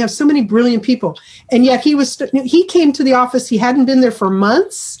woman. We have so many brilliant people. And yet he came to the office. He hadn't been there for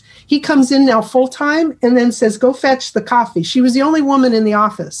months. He comes in now full time and then says, go fetch the coffee. She was the only woman in the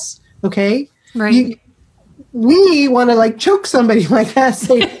office. Okay. Right. We want to choke somebody like that.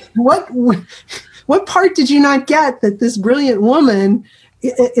 Say, what part did you not get that this brilliant woman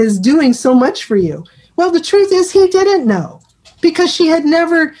is doing so much for you? Well, the truth is he didn't know because she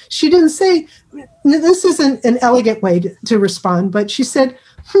didn't say, this isn't an elegant way to respond, but she said,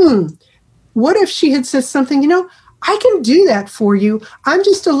 what if she had said something, I can do that for you. I'm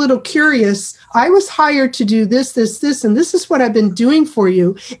just a little curious. I was hired to do this, and this is what I've been doing for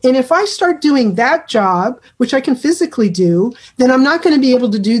you. And if I start doing that job, which I can physically do, then I'm not going to be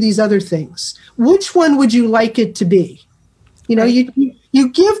able to do these other things. Which one would you like it to be? You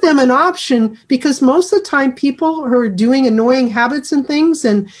give them an option because most of the time people who are doing annoying habits and things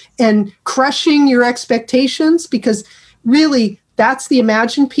and crushing your expectations, because really that's the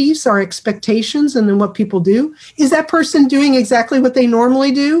imagined piece, our expectations, and then what people do. Is that person doing exactly what they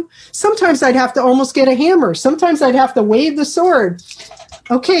normally do? Sometimes I'd have to almost get a hammer. Sometimes I'd have to wave the sword.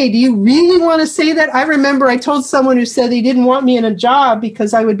 Okay, do you really want to say that? I remember I told someone who said he didn't want me in a job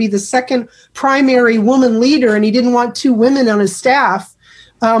because I would be the second primary woman leader and he didn't want 2 women on his staff.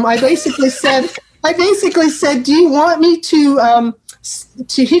 I basically said, do you want me to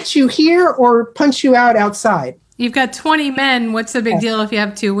hit you here or punch you out outside? You've got 20 men. What's the big deal if you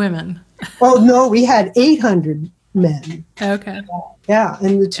have 2 women? Oh, no, we had 800 men. Okay. Yeah,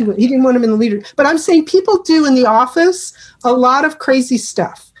 and the 2, he didn't want him in the leader. But I'm saying people do in the office a lot of crazy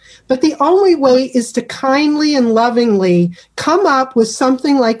stuff. But the only way is to kindly and lovingly come up with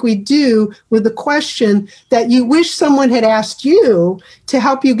something like we do with the question that you wish someone had asked you to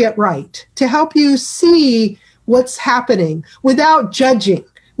help you get right, to help you see what's happening without judging.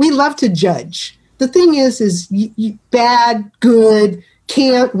 We love to judge. The thing is bad, good,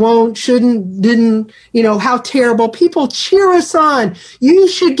 can't, won't, shouldn't, didn't, how terrible. People cheer us on. You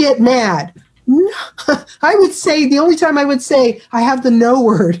should get mad. No. I would say, the only time I would say I have the no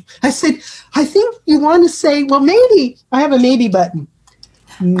word, I said, I think you want to say, well, maybe. I have a maybe button.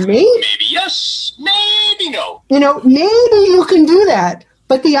 Maybe yes, maybe no. Maybe you can do that.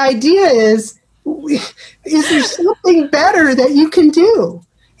 But the idea is there something better that you can do?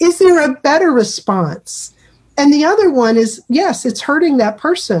 Is there a better response? And the other one is, yes, it's hurting that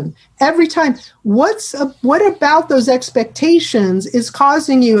person every time. What about those expectations is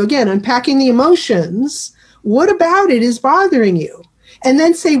causing you, again, unpacking the emotions? What about it is bothering you? And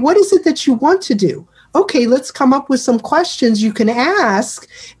then say, what is it that you want to do? Okay, let's come up with some questions you can ask.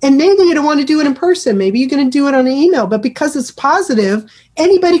 And maybe you don't want to do it in person. Maybe you're going to do it on an email. But because it's positive,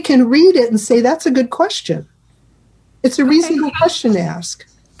 anybody can read it and say, that's a good question. It's a reasonable question to ask.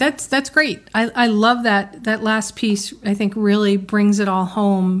 That's great. I love that last piece. I think really brings it all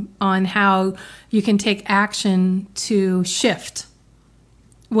home on how you can take action to shift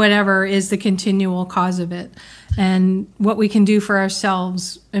whatever is the continual cause of it, and what we can do for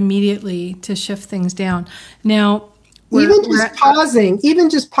ourselves immediately to shift things down. Now, even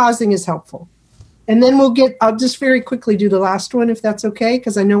just pausing is helpful. And then I'll just very quickly do the last one, if that's okay,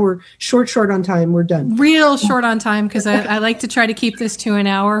 because I know we're short on time. We're done. Real short on time, because I like to try to keep this to an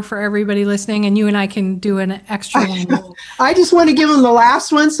hour for everybody listening, and you and I can do an extra one. I just want to give them the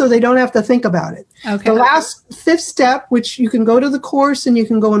last one so they don't have to think about it. Okay. The last 5th step, which you can go to the course and you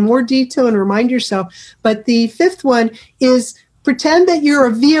can go in more detail and remind yourself. But the 5th one is pretend that you're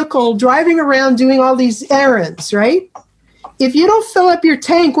a vehicle driving around doing all these errands, right? If you don't fill up your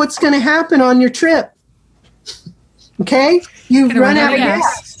tank, what's going to happen on your trip? Okay? You run out of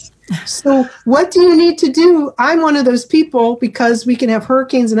gas. So what do you need to do? I'm one of those people, because we can have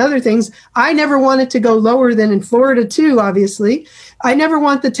hurricanes and other things. I never want it to go lower than in Florida too, obviously. I never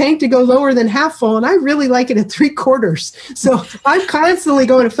want the tank to go lower than half full, and I really like it at 3/4. So I'm constantly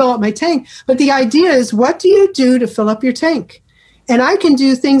going to fill up my tank. But the idea is, what do you do to fill up your tank? And I can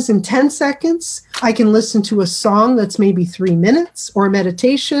do things in 10 seconds. I can listen to a song that's maybe 3 minutes, or a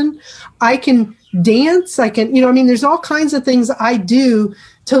meditation. I can dance. I can, there's all kinds of things I do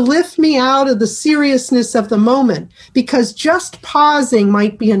to lift me out of the seriousness of the moment, because just pausing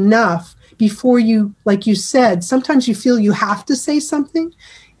might be enough before you, like you said, sometimes you feel you have to say something.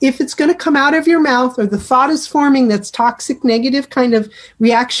 If it's going to come out of your mouth, or the thought is forming that's toxic, negative, kind of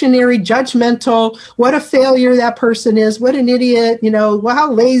reactionary, judgmental, what a failure that person is, what an idiot, well,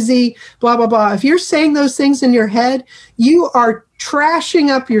 how lazy, blah, blah, blah. If you're saying those things in your head, you are trashing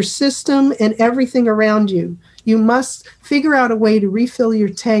up your system and everything around you. You must figure out a way to refill your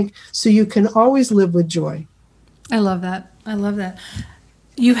tank so you can always live with joy. I love that.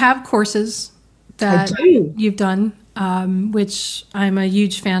 You have courses that you've done, which I'm a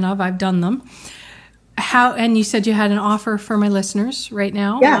huge fan of. I've done them. And you said you had an offer for my listeners right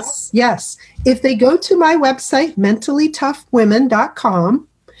now? Yes. If they go to my website, mentallytoughwomen.com,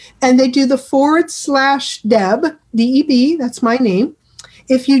 and they do the /Deb, DEB, that's my name.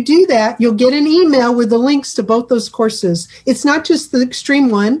 If you do that, you'll get an email with the links to both those courses. It's not just the extreme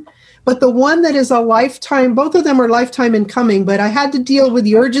one, but the one that is a lifetime. Both of them are lifetime in coming, but I had to deal with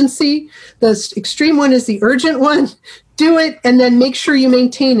the urgency. The extreme one is the urgent one. Do it, and then make sure you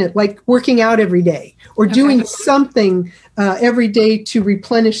maintain it, like working out every day, or doing something every day to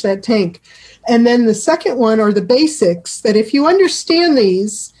replenish that tank. And then the second one are the basics, that if you understand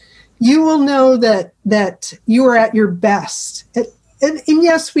these, you will know that you are at your best. And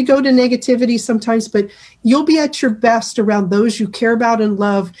yes, we go to negativity sometimes, but you'll be at your best around those you care about and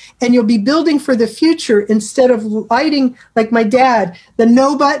love, and you'll be building for the future instead of lighting, like my dad. The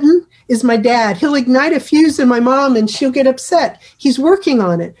no button is my dad. He'll ignite a fuse in my mom and she'll get upset. He's working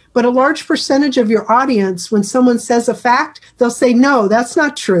on it. But a large percentage of your audience, when someone says a fact, they'll say, no, that's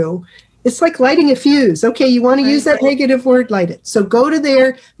not true. It's like lighting a fuse. Okay, you want to use that negative word, light it. So go to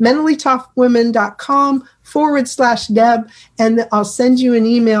there, mentallytoughwomen.com /Deb, and I'll send you an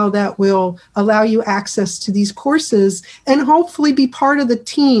email that will allow you access to these courses and hopefully be part of the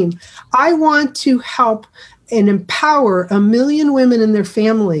team. I want to help and empower 1 million women and their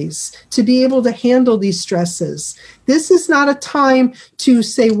families to be able to handle these stresses. This is not a time to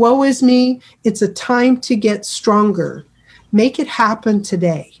say, woe is me. It's a time to get stronger. Make it happen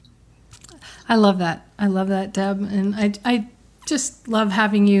today. I love that. Deb. And I just love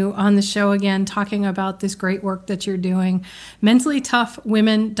having you on the show again, talking about this great work that you're doing.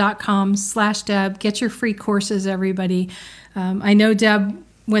 mentallytoughwomen.com /Deb. Get your free courses, everybody. I know Deb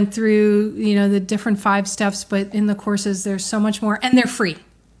went through, the different 5 steps, but in the courses, there's so much more, and they're free.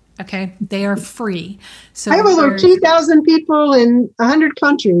 Okay. They are free. So I have over 2,000 people in 100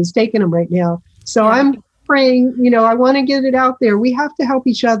 countries taking them right now. So I'm praying, I want to get it out there. We have to help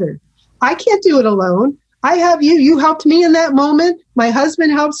each other. I can't do it alone. I have you. You helped me in that moment. My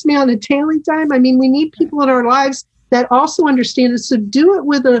husband helps me on a daily time. I mean, we need people in our lives that also understand it. So do it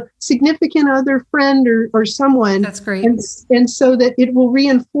with a significant other, friend, or someone. That's great. And so that it will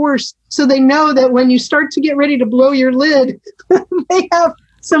reinforce, so they know that when you start to get ready to blow your lid, they have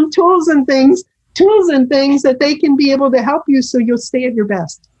some tools and things that they can be able to help you so you'll stay at your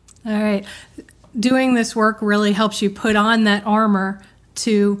best. All right. Doing this work really helps you put on that armor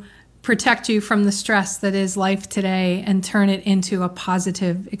to protect you from the stress that is life today and turn it into a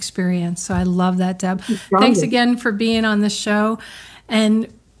positive experience. So I love that, Deb. Thanks again for being on the show.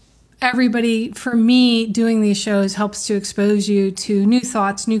 And everybody, for me, doing these shows helps to expose you to new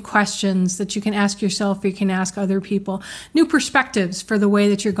thoughts, new questions that you can ask yourself or you can ask other people, new perspectives for the way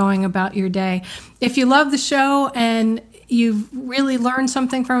that you're going about your day. If you love the show and you've really learned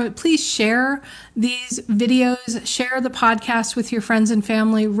something from it, please share these videos, share the podcast with your friends and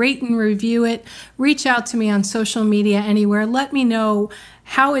family, rate and review it, reach out to me on social media anywhere. Let me know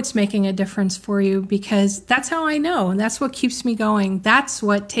how it's making a difference for you, because that's how I know, and that's what keeps me going. That's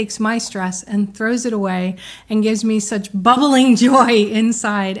what takes my stress and throws it away and gives me such bubbling joy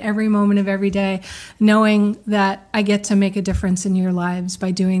inside every moment of every day, knowing that I get to make a difference in your lives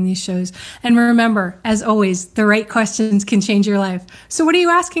by doing these shows. And remember, as always, the right questions can change your life. So what are you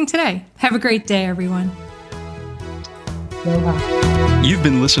asking today? Have a great day, everyone. You've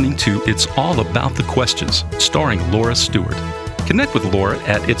been listening to It's All About the Questions, starring Laura Stewart. Connect with Laura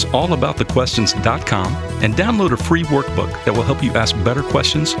at it'sallaboutthequestions.com and download a free workbook that will help you ask better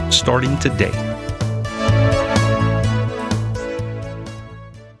questions starting today.